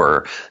a door,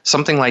 or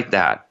something like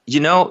that.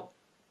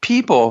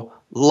 People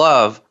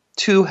love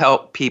to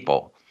help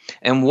people.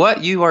 And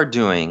what you are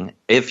doing,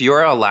 if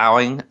you're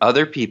allowing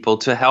other people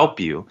to help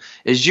you,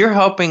 is you're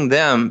helping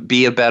them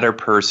be a better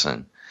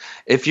person.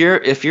 If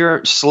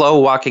you're slow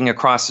walking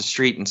across the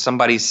street and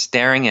somebody's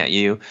staring at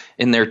you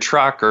in their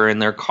truck or in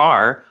their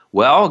car,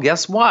 well,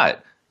 guess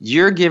what?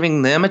 You're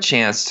giving them a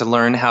chance to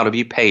learn how to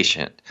be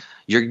patient.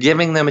 You're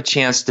giving them a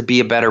chance to be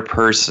a better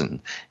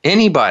person.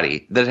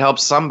 Anybody that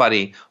helps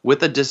somebody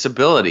with a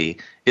disability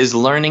is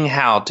learning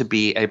how to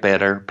be a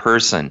better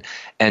person.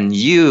 And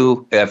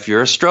you, if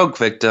you're a stroke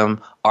victim,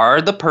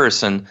 are the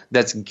person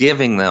that's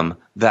giving them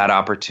that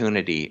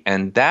opportunity.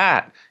 And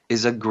that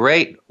is a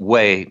great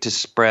way to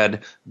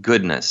spread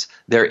goodness.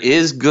 There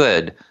is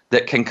good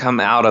that can come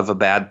out of a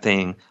bad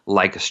thing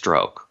like a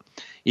stroke.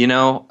 You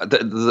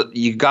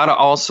got to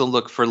also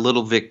look for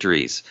little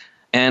victories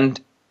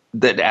and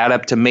that add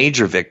up to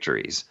major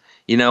victories.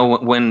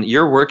 When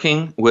you're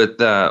working with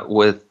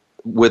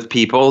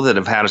people that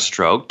have had a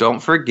stroke,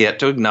 don't forget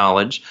to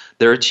acknowledge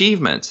their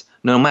achievements,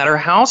 no matter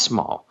how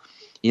small.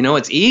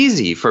 It's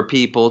easy for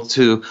people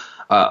to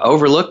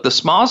overlook the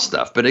small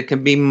stuff, but it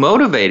can be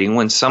motivating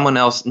when someone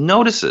else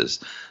notices.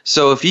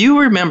 So if you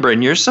remember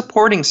and you're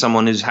supporting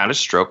someone who's had a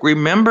stroke,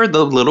 remember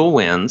the little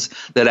wins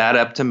that add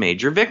up to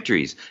major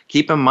victories.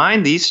 Keep in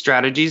mind these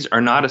strategies are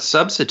not a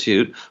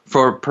substitute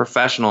for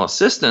professional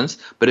assistance,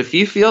 but if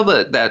you feel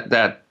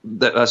that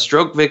a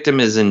stroke victim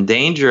is in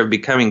danger of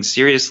becoming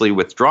seriously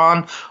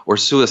withdrawn or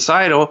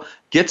suicidal,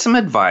 get some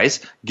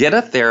advice, get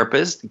a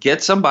therapist,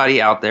 get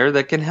somebody out there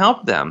that can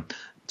help them.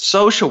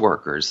 Social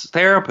workers,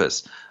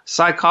 therapists,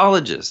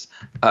 psychologists,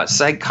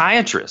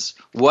 psychiatrists,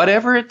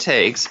 whatever it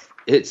takes.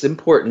 It's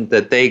important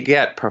that they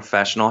get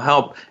professional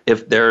help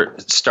if they're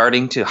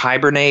starting to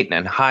hibernate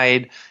and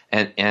hide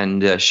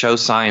and show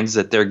signs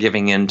that they're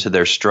giving in to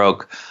their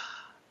stroke.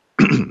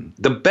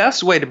 The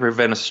best way to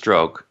prevent a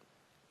stroke,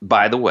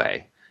 by the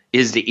way,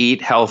 is to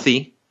eat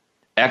healthy,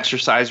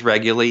 exercise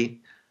regularly,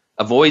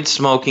 avoid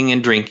smoking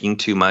and drinking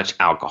too much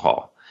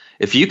alcohol.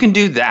 If you can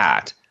do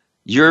that,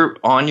 you're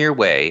on your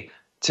way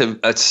to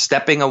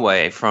stepping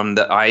away from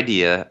the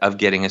idea of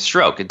getting a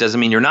stroke. It doesn't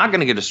mean you're not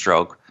going to get a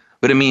stroke,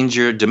 but it means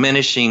you're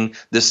diminishing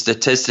the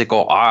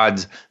statistical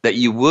odds that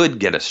you would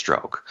get a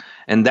stroke.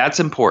 And that's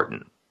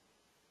important.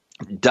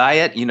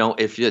 Diet,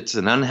 if it's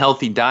an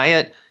unhealthy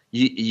diet,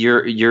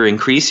 you're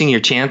increasing your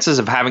chances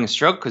of having a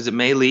stroke because it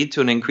may lead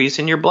to an increase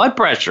in your blood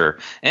pressure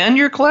and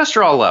your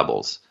cholesterol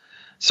levels.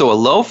 So a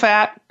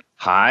low-fat,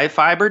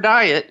 high-fiber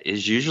diet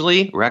is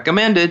usually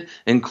recommended,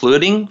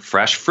 including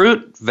fresh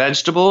fruit,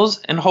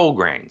 vegetables, and whole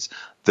grains.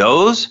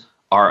 Those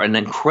are an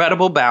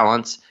incredible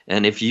balance,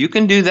 and if you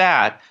can do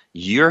that,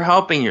 you're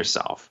helping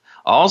yourself.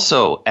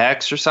 Also,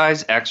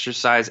 exercise.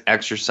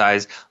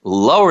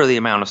 Lower the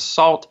amount of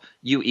salt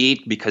you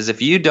eat, because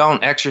if you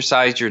don't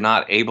exercise, you're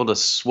not able to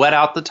sweat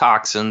out the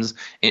toxins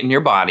in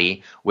your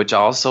body, which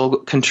also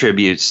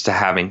contributes to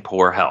having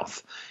poor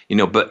health.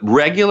 But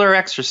regular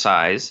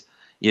exercise,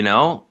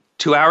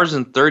 2 hours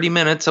and 30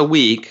 minutes a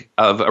week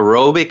of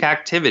aerobic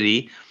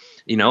activity,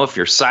 if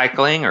you're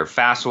cycling or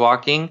fast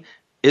walking,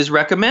 is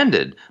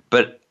recommended.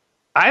 But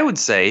I would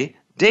say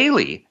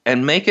daily,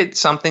 and make it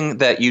something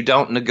that you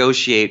don't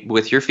negotiate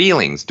with your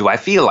feelings. Do I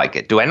feel like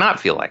it? Do I not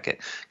feel like it?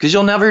 Because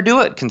you'll never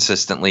do it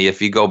consistently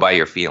if you go by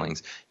your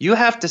feelings. You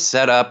have to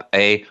set up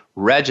a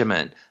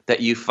regimen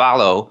that you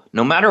follow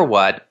no matter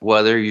what,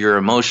 whether you're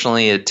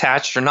emotionally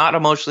attached or not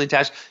emotionally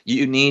attached.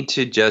 You need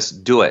to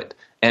just do it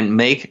and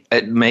make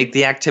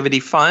the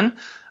activity fun,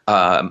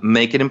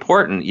 make it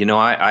important.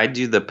 I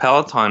do the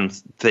Peloton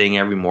thing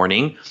every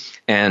morning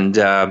and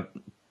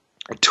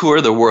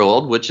tour the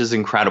world, which is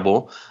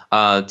incredible.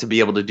 To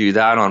be able to do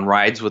that on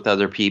rides with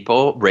other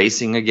people,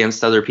 racing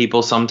against other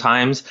people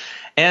sometimes.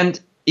 And,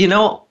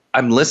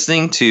 I'm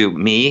listening to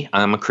me.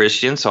 I'm a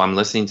Christian, so I'm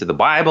listening to the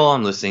Bible.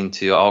 I'm listening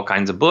to all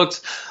kinds of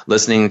books,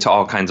 listening to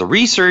all kinds of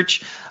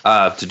research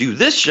to do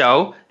this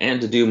show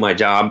and to do my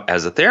job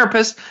as a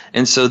therapist.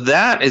 And so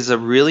that is a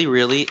really,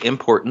 really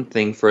important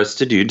thing for us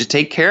to do to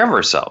take care of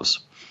ourselves.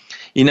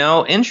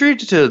 Injury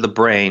to the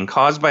brain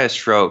caused by a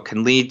stroke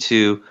can lead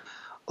to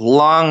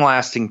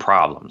long-lasting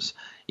problems.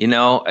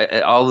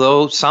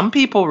 Although some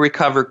people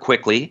recover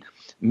quickly,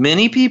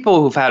 many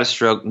people who've had a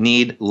stroke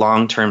need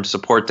long-term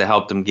support to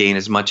help them gain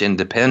as much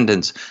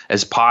independence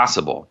as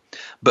possible.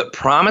 But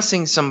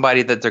promising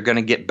somebody that they're going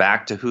to get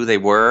back to who they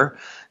were,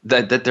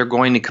 that they're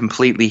going to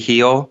completely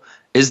heal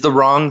is the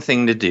wrong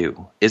thing to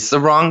do. It's the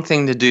wrong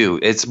thing to do.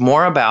 It's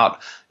more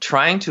about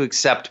trying to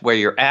accept where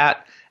you're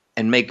at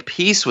and make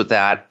peace with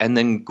that, and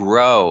then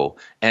grow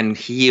and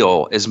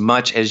heal as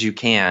much as you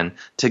can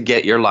to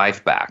get your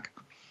life back.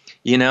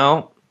 You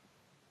know,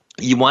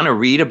 you want to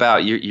read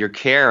about your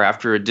care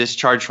after a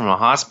discharge from a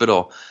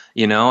hospital.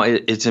 You know,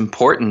 it's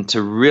important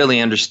to really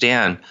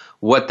understand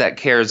what that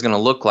care is going to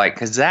look like,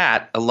 because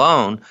that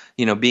alone,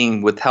 you know,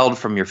 being withheld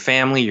from your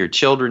family, your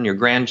children, your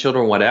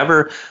grandchildren,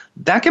 whatever,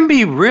 that can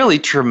be really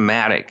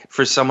traumatic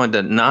for someone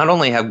to not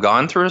only have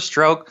gone through a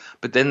stroke,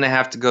 but then they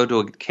have to go to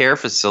a care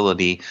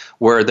facility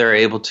where they're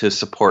able to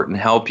support and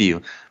help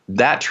you.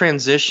 That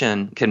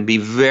transition can be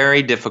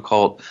very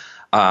difficult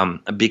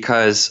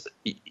because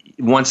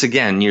once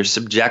again, you're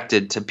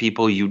subjected to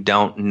people you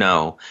don't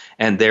know,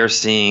 and they're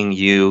seeing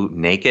you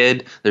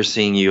naked. They're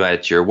seeing you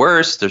at your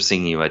worst. They're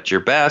seeing you at your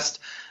best,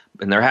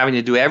 and they're having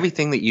to do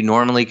everything that you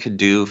normally could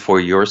do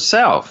for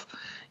yourself.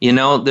 You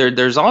know,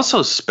 there's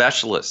also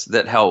specialists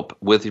that help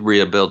with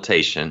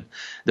rehabilitation.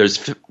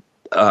 There's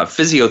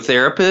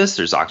physiotherapists,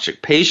 there's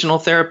occupational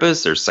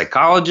therapists, there's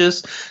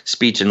psychologists,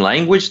 speech and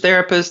language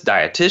therapists,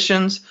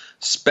 dietitians,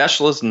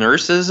 specialist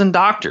nurses, and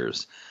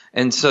doctors.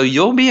 And so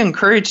you'll be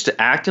encouraged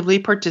to actively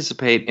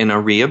participate in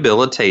a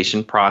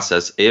rehabilitation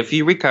process if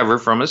you recover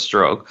from a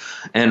stroke,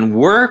 and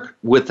work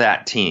with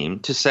that team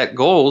to set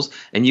goals,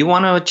 and you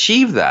want to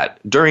achieve that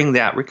during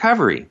that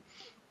recovery.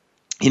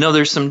 You know,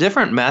 there's some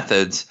different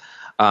methods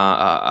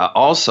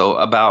also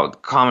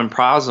about common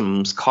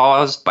problems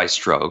caused by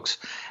strokes,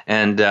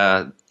 and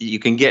you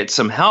can get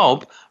some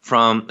help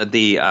from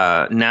the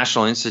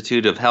National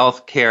Institute of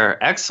Healthcare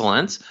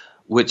Excellence,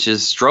 which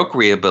is stroke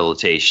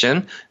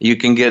rehabilitation. You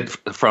can get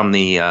from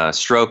the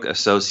Stroke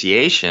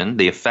Association,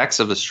 the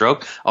effects of the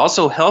stroke.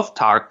 Also,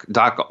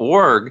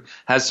 healthtalk.org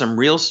has some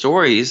real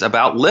stories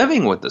about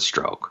living with the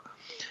stroke.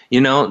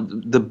 You know,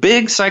 the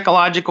big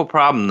psychological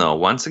problem, though,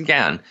 once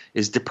again,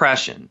 is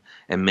depression.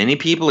 And many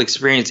people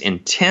experience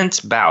intense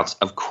bouts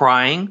of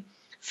crying,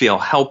 feel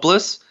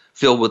helpless,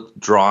 feel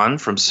withdrawn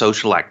from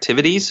social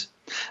activities.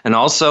 And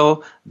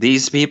also,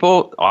 these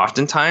people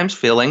oftentimes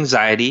feel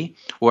anxiety,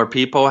 where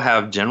people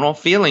have general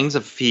feelings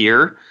of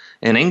fear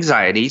and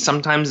anxiety,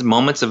 sometimes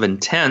moments of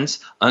intense,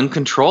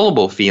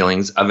 uncontrollable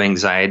feelings of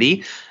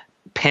anxiety,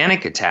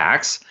 panic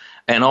attacks,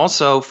 and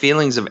also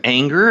feelings of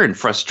anger and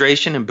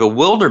frustration and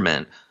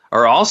bewilderment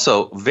are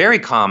also very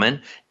common,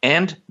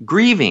 and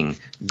grieving.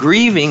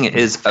 Grieving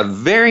is a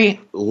very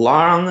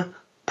long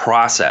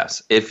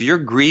process. If you're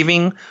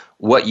grieving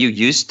what you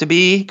used to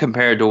be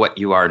compared to what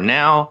you are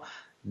now,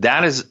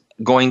 that is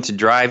going to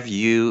drive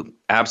you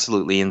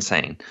absolutely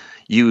insane.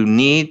 You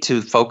need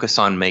to focus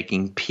on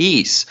making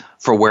peace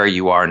for where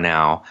you are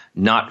now,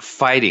 not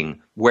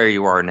fighting where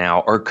you are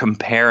now or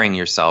comparing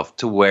yourself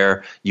to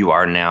where you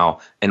are now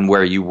and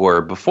where you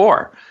were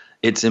before.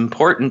 It's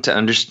important to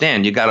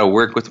understand you got to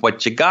work with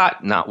what you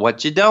got, not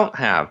what you don't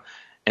have.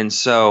 And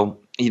so,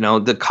 you know,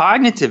 the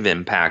cognitive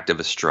impact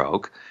of a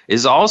stroke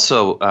is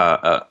also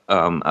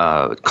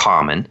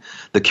common.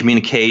 The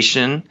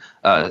communication,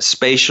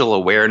 spatial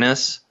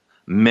awareness,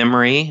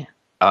 memory,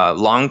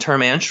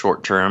 long-term and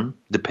short-term,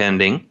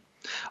 depending.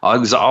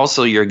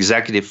 Also your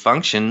executive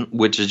function,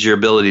 which is your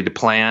ability to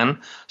plan,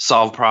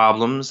 solve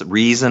problems,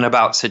 reason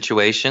about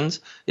situations,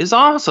 is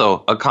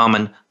also a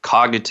common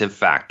cognitive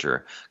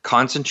factor.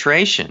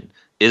 Concentration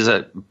is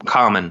a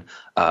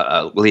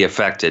commonly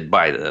affected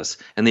by this,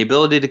 and the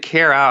ability to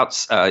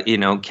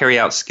carry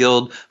out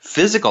skilled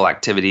physical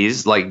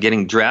activities like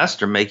getting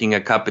dressed or making a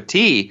cup of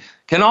tea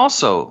can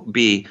also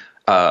be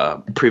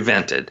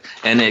prevented,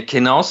 and it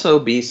can also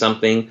be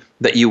something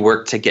that you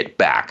work to get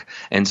back.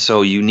 And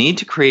so you need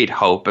to create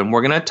hope, and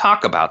we're going to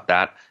talk about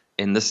that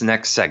in this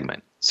next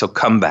segment. So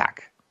come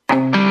back.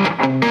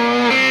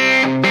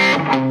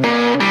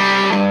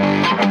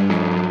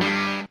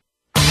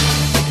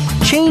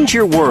 Change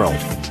your world.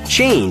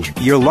 Change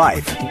your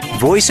life.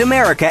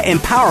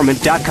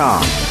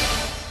 VoiceAmericaEmpowerment.com.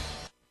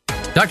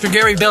 Dr.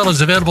 Gary Bell is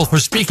available for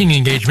speaking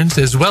engagements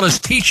as well as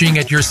teaching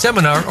at your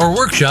seminar or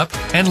workshop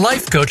and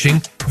life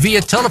coaching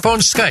via telephone,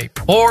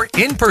 Skype, or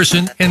in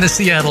person in the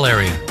Seattle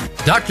area.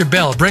 Dr.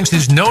 Bell brings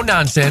his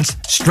no-nonsense,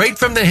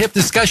 straight-from-the-hip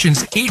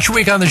discussions each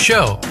week on the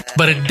show,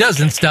 but it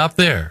doesn't stop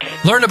there.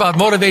 Learn about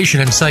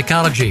motivation and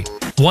psychology,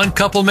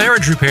 one-couple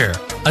marriage repair,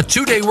 a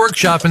 2-day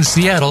workshop in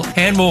Seattle,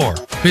 and more.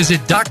 Visit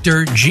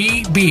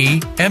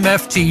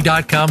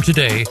drgbmft.com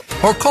today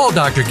or call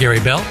Dr.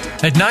 Gary Bell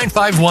at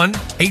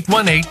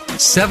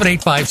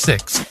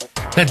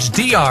 951-818-7856. That's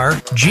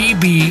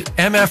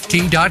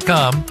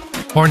drgbmft.com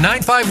or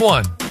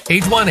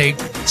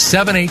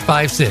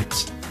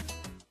 951-818-7856.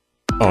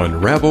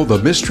 Unravel the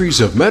mysteries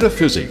of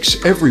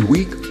metaphysics every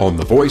week on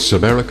the Voice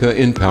America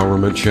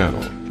Empowerment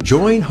Channel.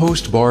 Join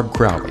host Barb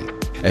Crowley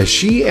as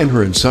she and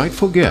her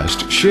insightful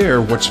guest share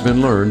what's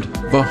been learned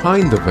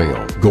behind the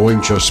veil,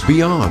 going just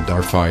beyond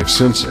our 5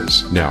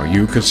 senses. Now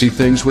you can see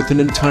things with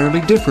an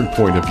entirely different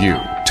point of view.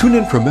 Tune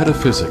in for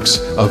Metaphysics,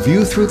 A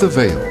View Through the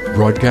Veil,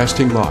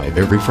 broadcasting live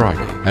every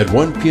Friday at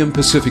 1 p.m.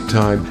 Pacific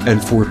Time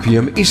and 4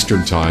 p.m.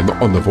 Eastern Time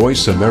on the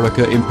Voice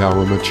America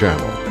Empowerment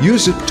Channel.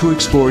 Use it to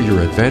explore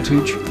your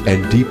advantage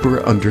and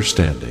deeper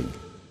understanding.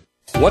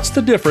 What's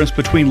the difference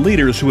between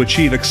leaders who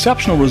achieve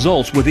exceptional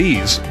results with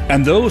ease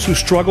and those who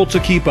struggle to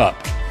keep up?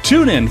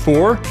 Tune in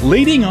for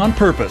Leading on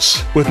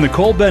Purpose with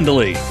Nicole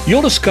Bendalee.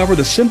 You'll discover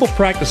the simple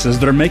practices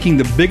that are making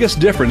the biggest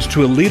difference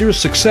to a leader's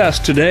success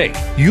today.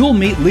 You'll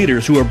meet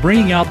leaders who are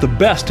bringing out the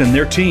best in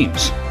their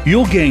teams.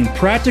 You'll gain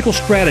practical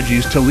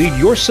strategies to lead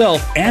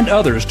yourself and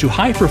others to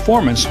high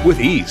performance with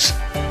ease.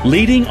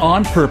 Leading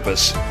on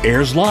Purpose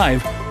airs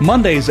live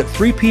Mondays at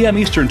 3 p.m.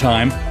 Eastern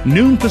Time,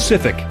 noon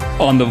Pacific,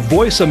 on the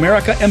Voice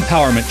America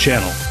Empowerment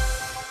Channel.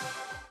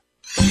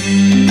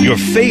 Your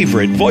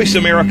favorite Voice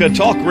America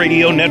Talk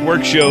Radio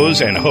Network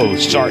shows and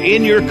hosts are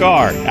in your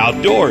car,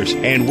 outdoors,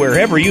 and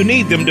wherever you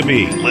need them to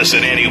be.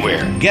 Listen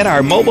anywhere. Get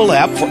our mobile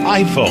app for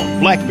iPhone,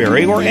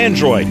 BlackBerry, or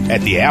Android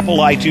at the Apple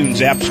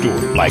iTunes App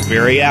Store,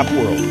 BlackBerry App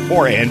World,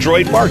 or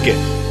Android Market.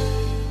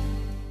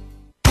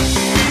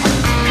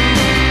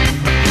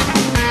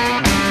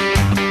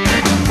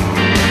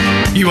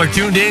 You are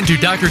tuned in to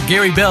Dr.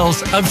 Gary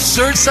Bell's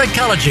Absurd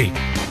Psychology.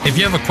 If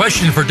you have a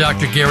question for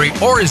Dr. Gary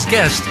or his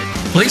guest,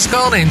 please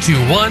call in to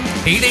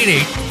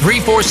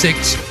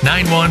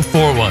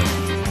 1-888-346-9141.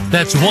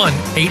 That's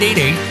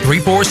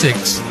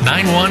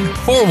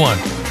 1-888-346-9141.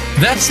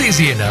 That's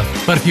easy enough,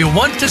 but if you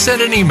want to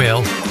send an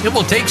email, it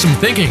will take some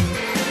thinking.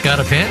 Got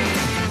a pen?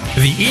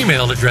 The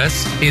email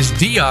address is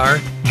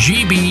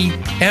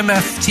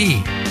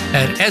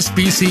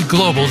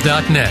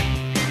drgbmft@sbcglobal.net.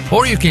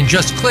 Or you can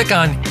just click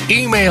on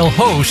Email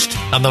Host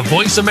on the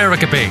Voice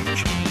America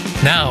page.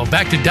 Now,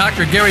 back to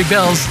Dr. Gary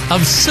Bell's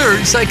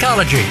Absurd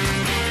Psychology.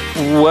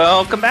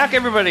 Welcome back,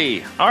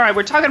 everybody. All right,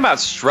 we're talking about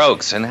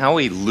strokes and how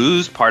we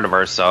lose part of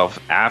ourselves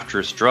after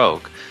a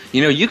stroke.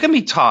 You know, you can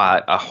be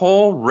taught a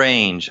whole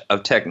range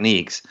of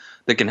techniques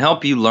that can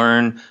help you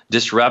learn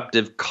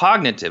disruptive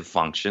cognitive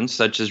functions,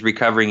 such as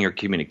recovering your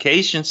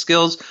communication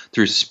skills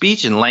through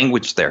speech and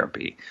language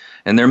therapy.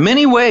 And there are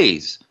many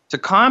ways to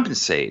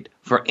compensate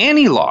for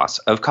any loss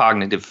of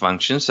cognitive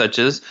functions, such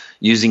as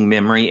using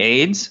memory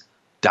aids,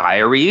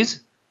 diaries,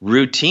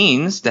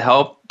 routines to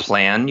help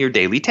plan your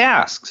daily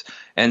tasks.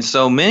 And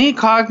so many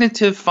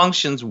cognitive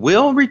functions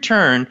will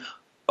return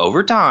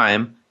over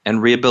time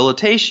and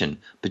rehabilitation,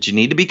 but you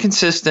need to be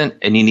consistent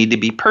and you need to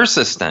be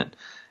persistent.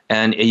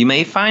 And you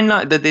may find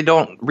that they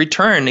don't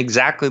return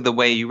exactly the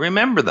way you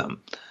remember them.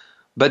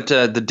 But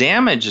the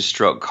damage a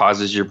stroke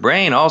causes your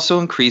brain also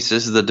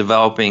increases the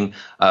developing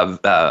of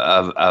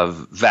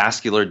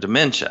vascular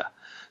dementia.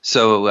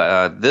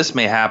 So this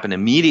may happen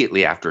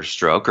immediately after a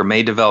stroke or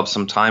may develop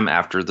sometime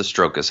after the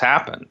stroke has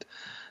happened.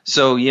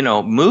 So, you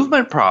know,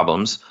 movement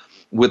problems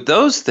with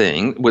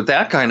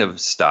that kind of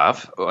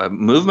stuff,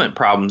 movement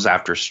problems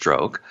after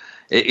stroke,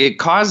 it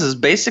causes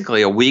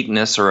basically a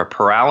weakness or a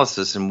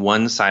paralysis in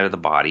one side of the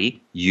body,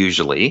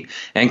 usually,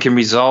 and can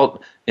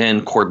result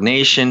in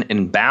coordination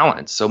and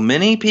balance. So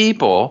many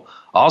people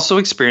also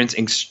experience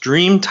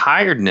extreme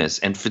tiredness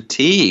and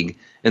fatigue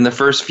in the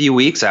first few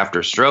weeks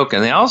after stroke,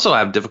 and they also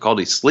have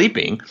difficulty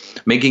sleeping,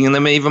 making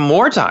them even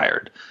more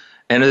tired.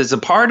 And as a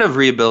part of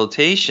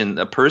rehabilitation,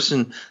 a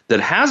person that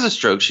has a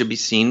stroke should be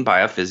seen by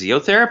a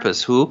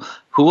physiotherapist who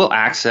will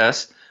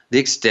access the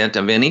extent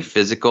of any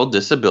physical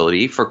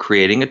disability for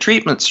creating a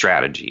treatment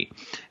strategy.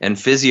 And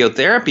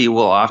physiotherapy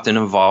will often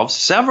involve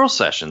several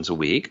sessions a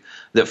week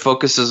that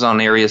focuses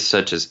on areas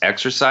such as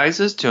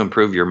exercises to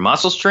improve your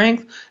muscle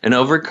strength and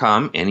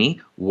overcome any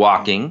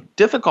walking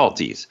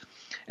difficulties.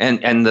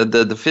 And the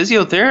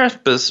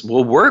physiotherapist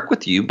will work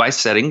with you by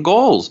setting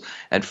goals.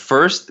 At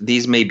first,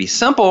 these may be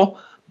simple,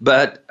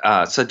 but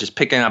such as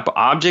picking up an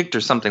object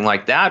or something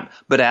like that.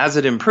 But as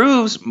it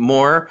improves,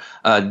 more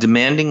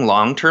demanding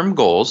long-term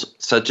goals,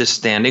 such as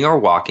standing or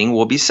walking,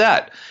 will be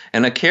set.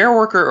 And a care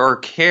worker or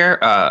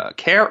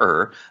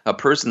carer, a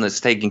person that's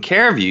taking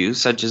care of you,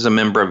 such as a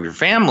member of your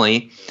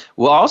family,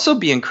 will also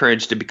be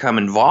encouraged to become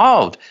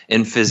involved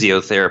in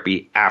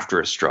physiotherapy after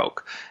a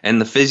stroke.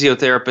 And the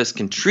physiotherapist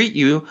can treat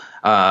you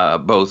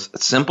both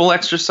simple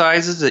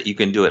exercises that you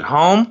can do at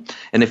home,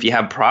 and if you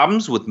have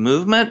problems with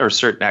movement or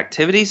certain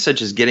activities,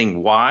 such as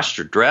getting washed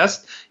or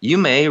dressed, you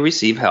may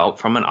receive help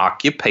from an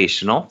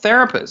occupational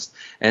therapist.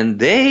 And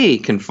they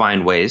can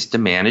find ways to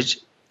manage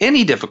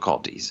any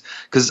difficulties,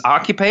 because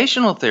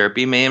occupational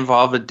therapy may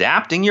involve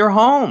adapting your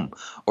home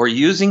or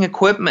using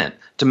equipment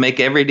to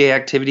make everyday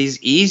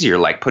activities easier,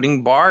 like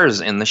putting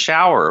bars in the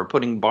shower or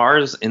putting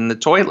bars in the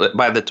toilet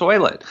by the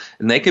toilet.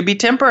 And they could be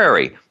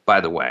temporary, by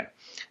the way.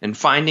 And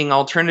finding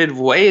alternative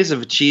ways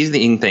of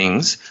achieving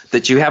things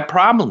that you have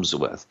problems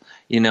with,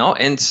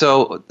 And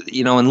so,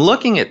 in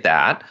looking at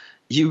that,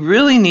 you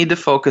really need to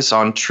focus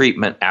on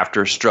treatment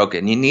after a stroke,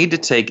 and you need to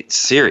take it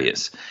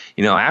serious.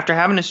 After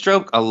having a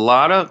stroke, a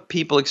lot of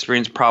people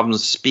experience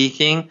problems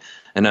speaking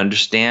and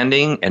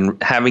understanding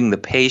and having the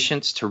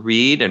patience to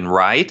read and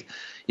write.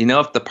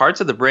 If the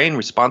parts of the brain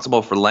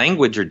responsible for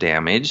language are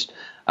damaged,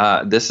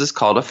 this is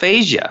called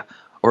aphasia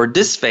or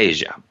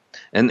dysphagia.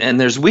 And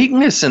there's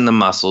weakness in the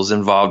muscles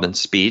involved in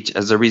speech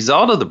as a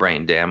result of the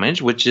brain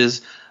damage, which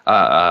is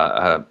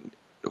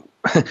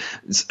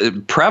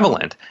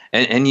prevalent.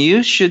 And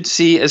you should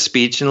see a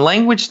speech and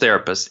language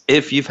therapist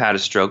if you've had a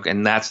stroke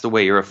and that's the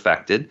way you're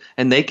affected.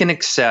 And they can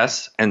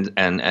assess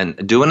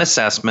and do an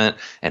assessment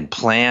and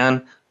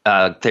plan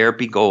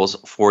therapy goals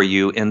for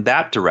you in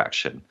that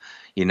direction.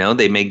 You know,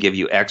 they may give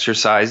you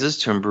exercises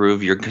to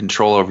improve your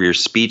control over your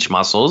speech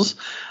muscles,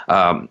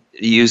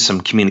 use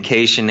some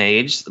communication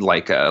aids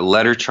like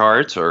letter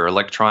charts or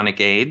electronic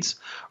aids,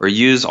 or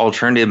use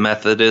alternative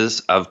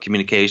methods of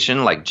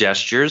communication like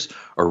gestures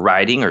or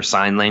writing or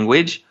sign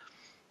language.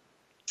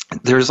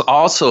 There's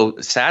also,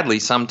 sadly,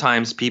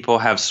 sometimes people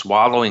have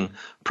swallowing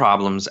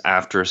problems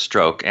after a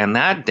stroke, and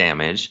that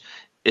damage,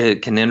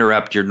 it can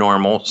interrupt your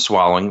normal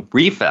swallowing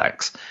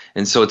reflex.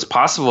 And so it's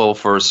possible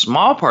for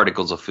small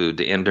particles of food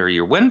to enter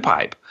your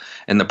windpipe.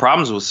 And the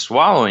problems with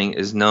swallowing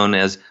is known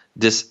as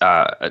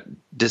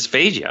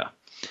dysphagia.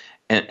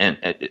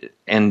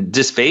 And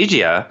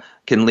dysphagia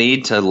can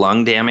lead to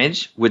lung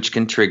damage, which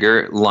can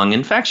trigger lung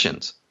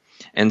infections.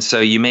 And so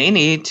you may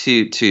need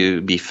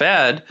to be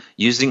fed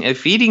using a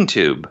feeding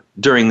tube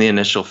during the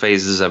initial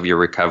phases of your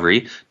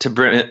recovery to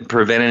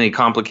prevent any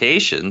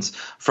complications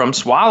from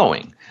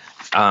swallowing.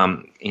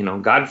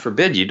 God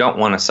forbid you don't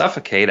want to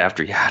suffocate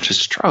after you had a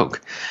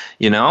stroke.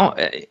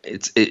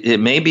 It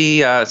may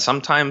be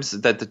sometimes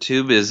that the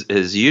tube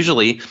is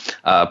usually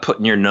put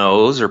in your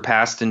nose or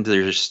passed into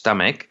your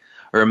stomach,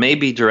 or it may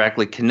be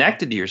directly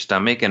connected to your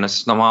stomach in a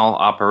small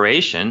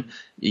operation,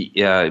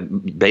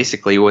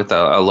 basically with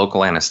a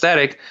local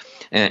anesthetic.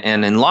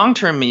 And in long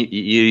term, you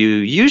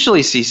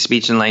usually see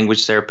speech and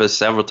language therapists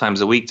several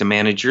times a week to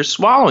manage your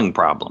swallowing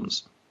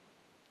problems.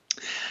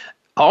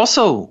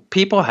 Also,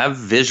 people have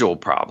visual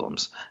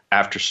problems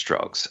after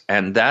strokes,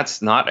 and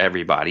that's not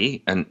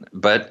everybody,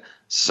 but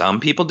some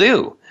people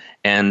do.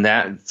 And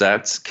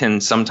that can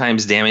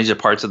sometimes damage the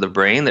parts of the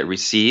brain that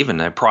receive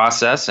and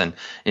process and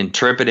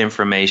interpret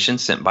information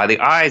sent by the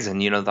eyes. And,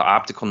 the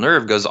optical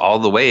nerve goes all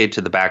the way to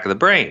the back of the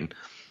brain.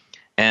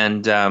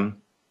 And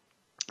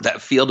that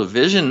field of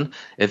vision,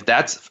 if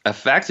that's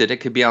affected,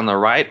 it could be on the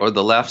right or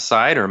the left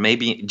side or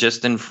maybe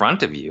just in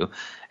front of you.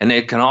 And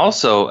it can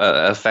also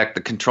affect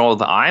the control of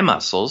the eye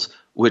muscles,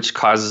 which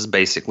causes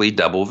basically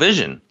double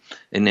vision.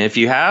 And if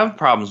you have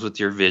problems with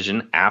your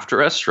vision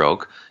after a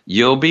stroke,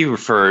 you'll be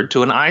referred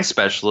to an eye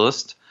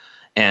specialist,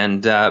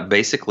 and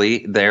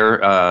basically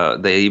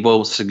they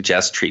will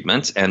suggest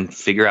treatments and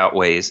figure out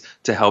ways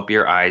to help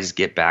your eyes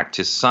get back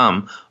to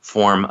some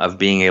form of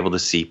being able to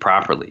see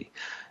properly.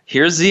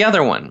 Here's the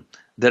other one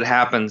that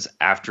happens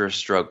after a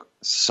stroke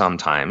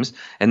sometimes,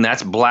 and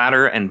that's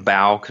bladder and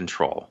bowel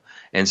control.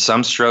 And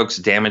some strokes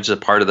damage the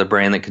part of the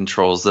brain that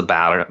controls the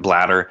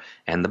bladder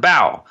and the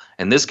bowel.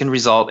 And this can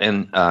result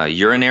in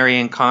urinary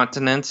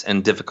incontinence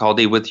and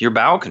difficulty with your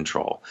bowel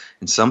control.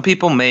 And some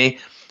people may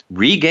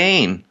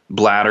regain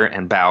bladder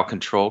and bowel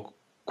control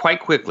quite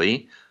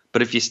quickly,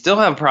 but if you still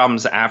have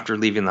problems after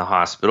leaving the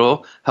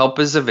hospital, help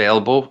is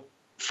available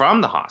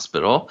from the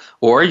hospital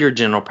or your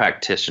general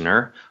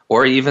practitioner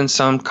or even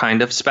some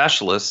kind of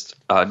specialist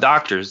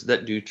doctors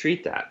that do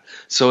treat that.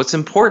 So it's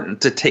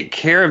important to take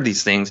care of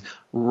these things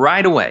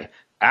right away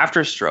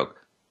after a stroke.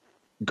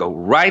 Go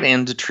right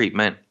into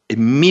treatment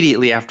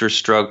immediately after a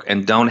stroke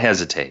and don't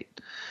hesitate.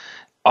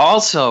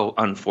 Also,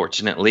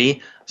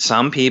 unfortunately,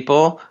 some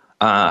people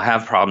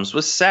have problems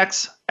with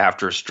sex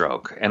after a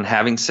stroke, and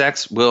having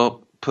sex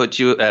will put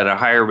you at a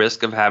higher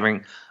risk of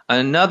having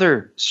if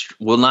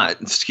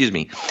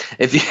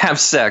you have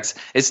sex,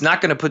 it's not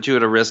going to put you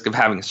at a risk of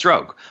having a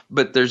stroke,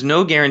 but there's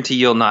no guarantee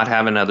you'll not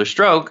have another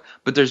stroke,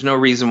 but there's no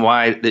reason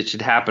why that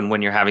should happen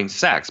when you're having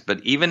sex.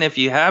 But even if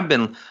you have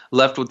been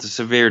left with a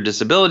severe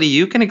disability,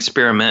 you can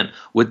experiment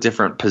with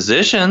different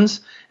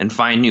positions and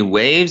find new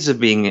ways of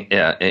being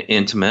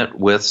intimate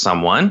with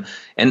someone,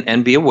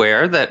 and be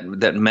aware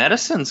that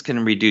medicines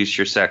can reduce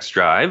your sex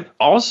drive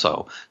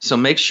also. So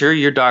make sure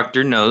your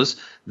doctor knows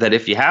that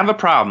if you have a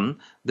problem,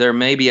 there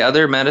may be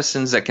other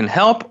medicines that can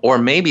help, or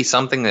maybe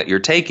something that you're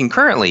taking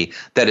currently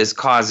that is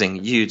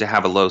causing you to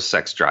have a low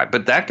sex drive.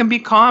 But that can be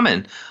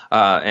common,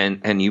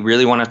 and you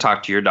really want to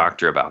talk to your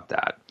doctor about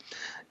that.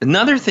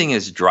 Another thing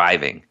is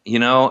driving.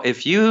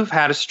 If you've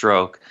had a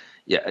stroke,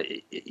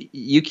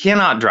 you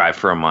cannot drive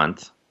for a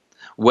month.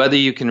 Whether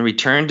you can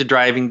return to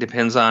driving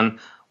depends on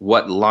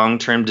what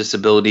long-term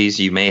disabilities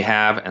you may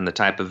have and the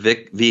type of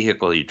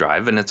vehicle you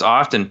drive. And it's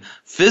often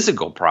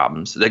physical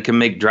problems that can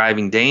make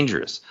driving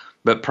dangerous.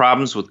 But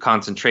problems with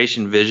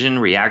concentration, vision,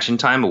 reaction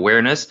time,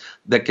 awareness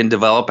that can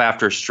develop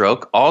after a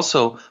stroke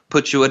also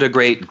put you at a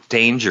great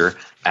danger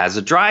as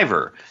a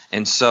driver.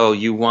 And so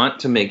you want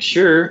to make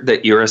sure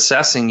that you're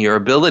assessing your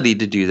ability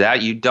to do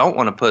that. You don't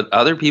want to put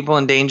other people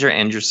in danger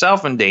and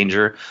yourself in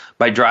danger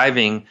by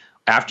driving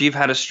after you've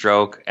had a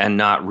stroke and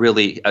not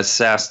really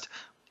assessed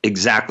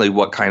exactly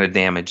what kind of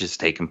damage has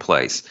taken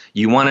place.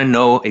 You want to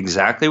know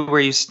exactly where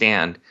you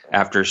stand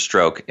after a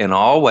stroke in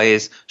all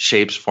ways,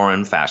 shapes, form,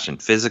 and fashion.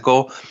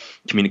 Physical,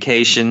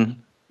 communication,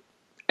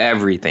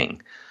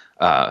 everything.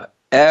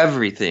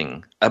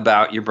 everything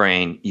about your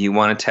brain you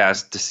want to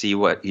test to see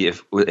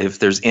if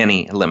there's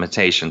any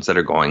limitations that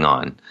are going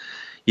on.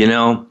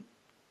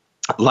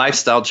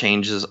 Lifestyle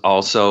changes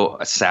also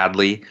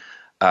sadly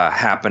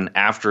happen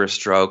after a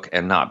stroke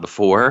and not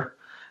before.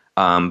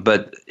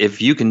 But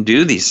if you can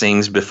do these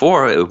things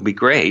before, it would be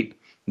great.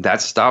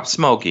 That's stop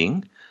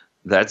smoking.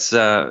 That's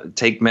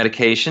take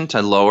medication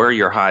to lower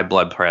your high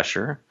blood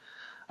pressure,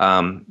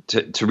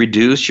 to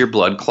reduce your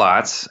blood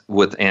clots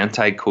with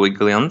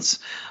anticoagulants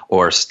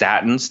or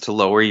statins to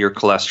lower your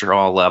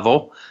cholesterol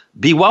level.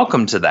 Be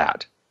welcome to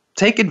that.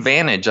 Take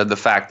advantage of the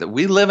fact that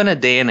we live in a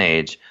day and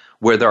age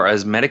where there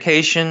is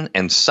medication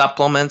and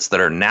supplements that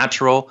are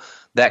natural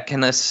that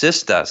can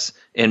assist us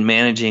in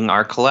managing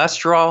our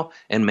cholesterol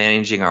and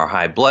managing our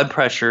high blood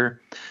pressure.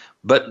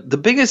 But the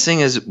biggest thing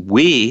is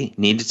we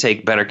need to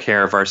take better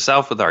care of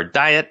ourselves with our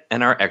diet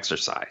and our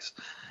exercise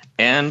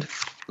and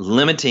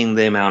limiting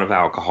the amount of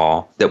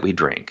alcohol that we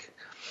drink.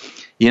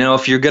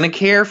 If you're going to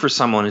care for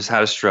someone who's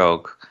had a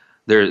stroke,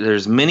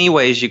 there's many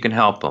ways you can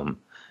help them.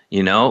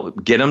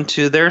 Get them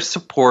to their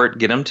support,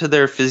 get them to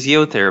their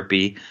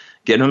physiotherapy,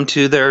 get them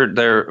to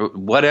their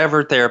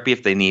whatever therapy,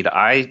 if they need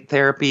eye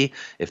therapy,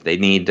 if they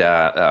need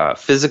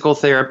physical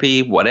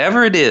therapy,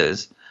 whatever it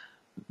is,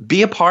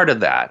 be a part of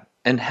that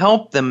and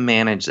help them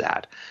manage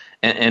that.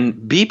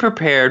 And be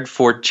prepared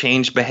for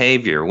changed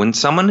behavior. When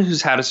someone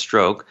who's had a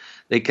stroke,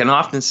 they can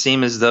often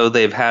seem as though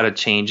they've had a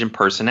change in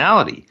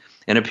personality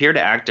and appear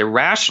to act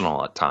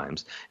irrational at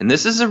times. And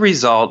this is a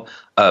result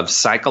of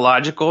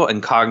psychological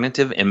and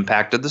cognitive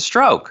impact of the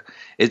stroke.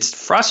 It's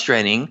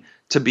frustrating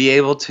to be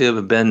able to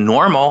have been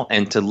normal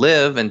and to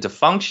live and to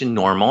function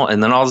normal,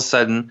 and then all of a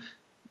sudden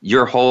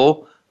your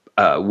whole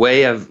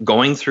way of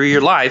going through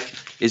your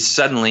life is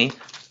suddenly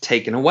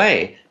taken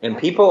away. And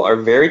people are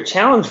very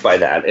challenged by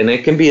that. And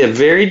it can be a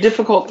very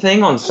difficult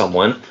thing on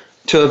someone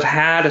to have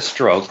had a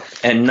stroke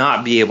and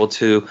not be able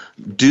to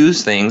do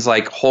things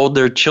like hold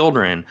their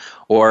children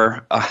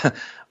or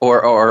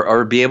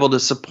be able to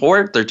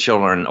support their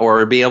children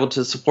or be able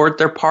to support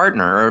their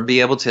partner or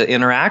be able to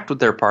interact with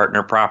their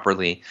partner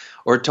properly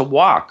or to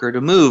walk or to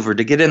move or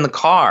to get in the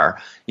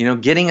car.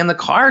 Getting in the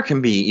car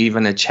can be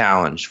even a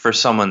challenge for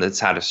someone that's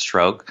had a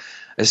stroke,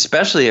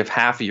 especially if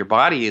half of your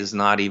body is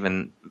not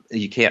even,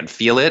 you can't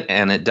feel it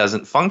and it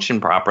doesn't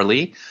function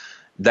properly.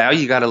 Now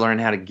you got to learn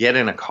how to get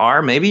in a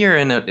car. Maybe you're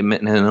in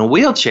a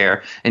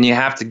wheelchair and you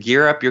have to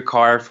gear up your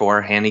car for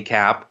a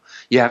handicap.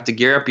 You have to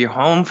gear up your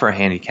home for a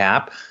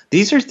handicap.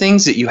 These are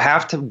things that you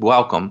have to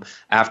welcome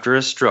after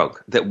a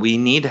stroke, that we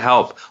need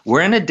help.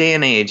 We're in a day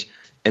and age,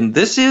 and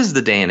this is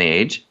the day and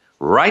age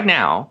right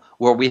now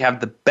where we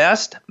have the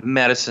best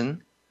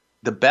medicine,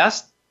 the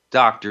best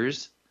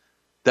doctors,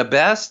 the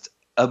best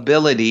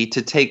ability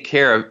to take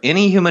care of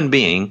any human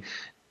being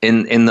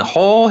in the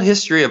whole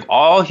history of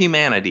all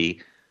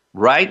humanity.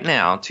 Right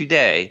now,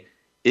 today,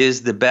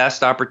 is the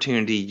best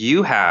opportunity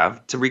you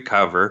have to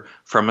recover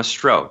from a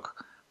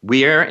stroke.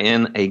 We are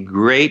in a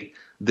great,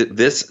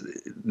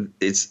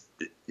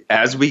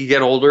 as we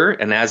get older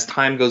and as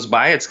time goes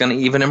by, it's going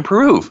to even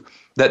improve,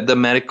 that the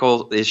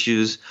medical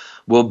issues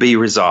will be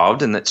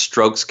resolved and that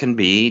strokes can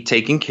be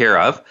taken care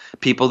of.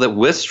 People that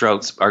with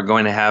strokes are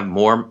going to have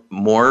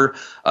more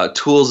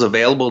tools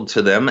available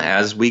to them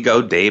as we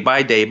go day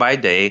by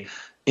day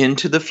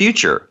into the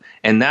future.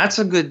 And that's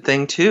a good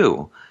thing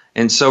too.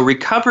 And so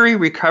recovery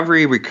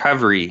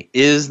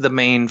is the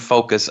main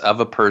focus of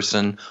a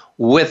person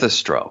with a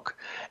stroke.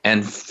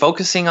 And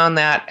focusing on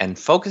that and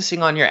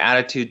focusing on your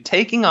attitude,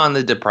 taking on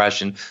the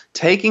depression,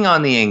 taking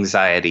on the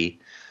anxiety,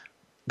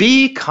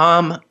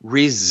 become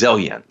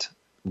resilient.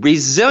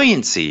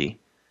 Resiliency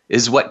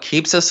is what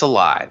keeps us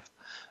alive.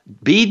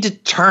 Be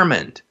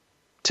determined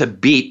to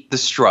beat the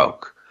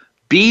stroke.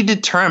 Be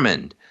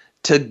determined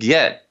to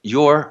get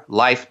your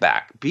life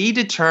back. Be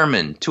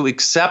determined to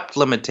accept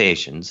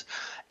limitations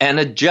and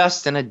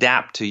adjust and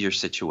adapt to your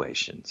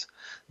situations.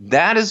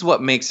 That is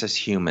what makes us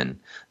human.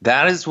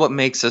 That is what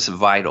makes us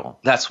vital.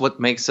 That's what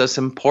makes us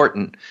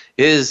important,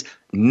 is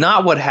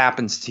not what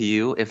happens to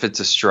you if it's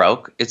a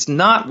stroke. It's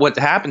not what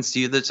happens to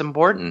you that's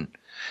important.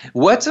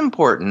 What's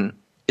important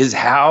is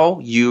how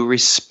you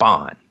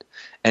respond.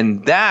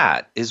 And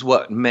that is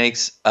what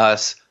makes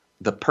us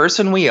the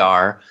person we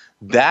are.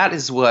 That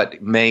is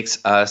what makes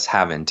us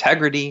have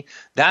integrity.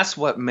 That's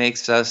what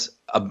makes us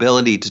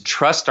ability to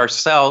trust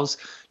ourselves,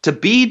 to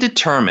be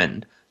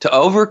determined, to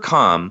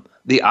overcome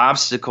the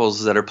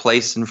obstacles that are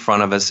placed in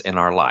front of us in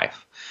our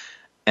life.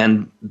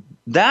 And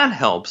that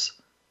helps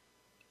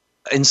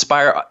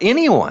inspire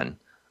anyone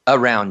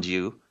around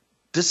you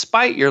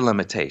despite your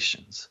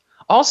limitations.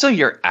 Also,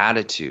 your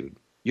attitude.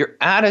 Your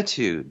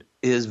attitude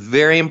is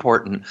very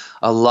important.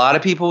 A lot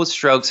of people with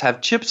strokes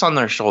have chips on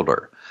their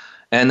shoulder,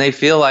 and they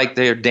feel like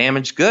they're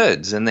damaged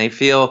goods, and they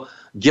feel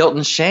guilt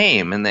and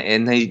shame, and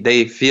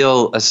they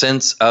feel a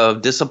sense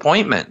of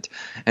disappointment,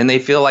 and they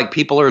feel like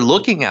people are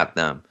looking at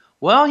them.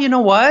 Well, you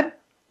know what?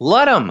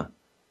 Let them.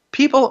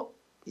 People,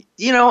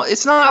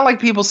 it's not like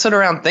people sit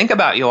around and think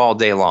about you all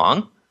day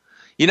long.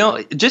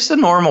 Just a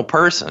normal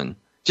person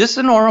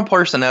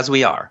as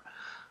we are,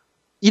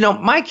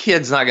 My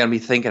kid's not going to be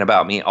thinking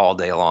about me all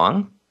day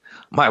long.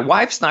 My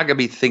wife's not going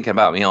to be thinking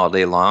about me all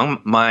day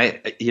long.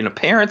 My,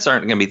 parents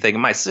aren't going to be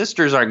thinking. My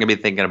sisters aren't going to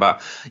be thinking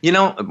about,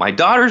 my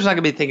daughter's not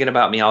going to be thinking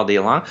about me all day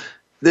long.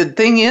 The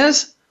thing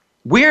is,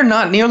 we're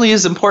not nearly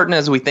as important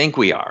as we think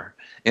we are.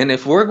 And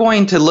if we're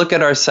going to look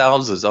at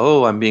ourselves as,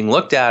 I'm being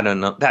looked at,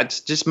 and that's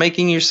just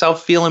making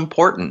yourself feel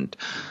important.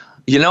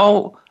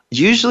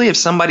 Usually if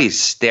somebody's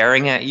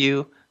staring at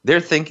you, they're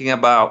thinking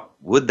about,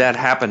 would that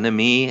happen to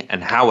me,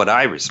 and how would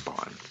I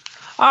respond?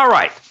 All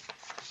right,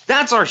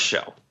 that's our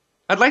show.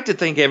 I'd like to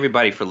thank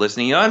everybody for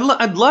listening.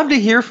 I'd love to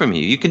hear from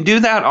you. You can do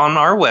that on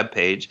our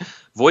webpage,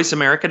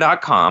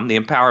 voiceamerica.com, the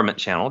empowerment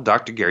channel,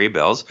 Dr. Gary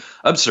Bell's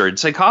Absurd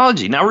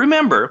Psychology. Now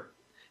remember,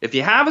 if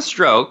you have a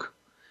stroke,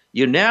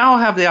 you now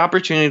have the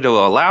opportunity to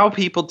allow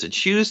people to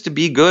choose to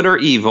be good or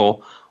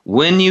evil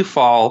when you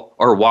fall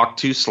or walk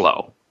too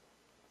slow.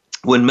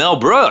 When Mel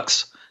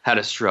Brooks had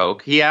a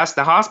stroke, he asked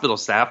the hospital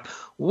staff,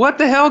 "What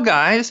the hell,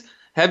 guys?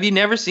 Have you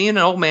never seen an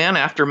old man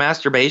after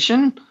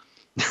masturbation?"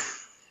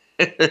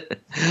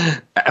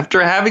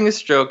 After having a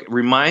stroke, it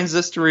reminds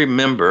us to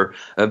remember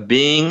of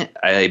being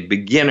a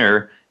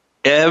beginner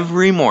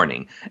every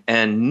morning.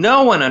 And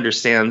no one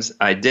understands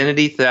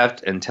identity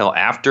theft until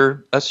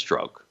after a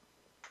stroke.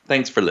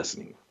 Thanks for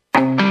listening.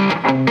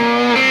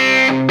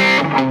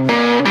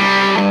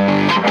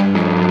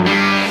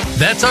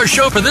 That's our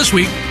show for this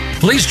week.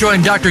 Please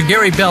join Dr.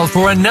 Gary Bell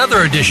for another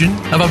edition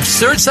of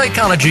Absurd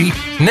Psychology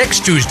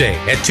next Tuesday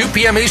at 2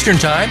 p.m. Eastern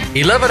Time,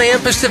 11 a.m.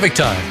 Pacific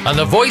Time on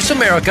the Voice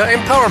America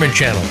Empowerment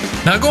Channel.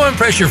 Now go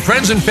impress your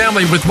friends and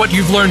family with what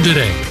you've learned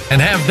today and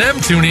have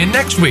them tune in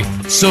next week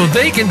so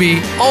they can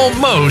be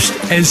almost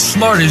as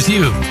smart as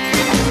you.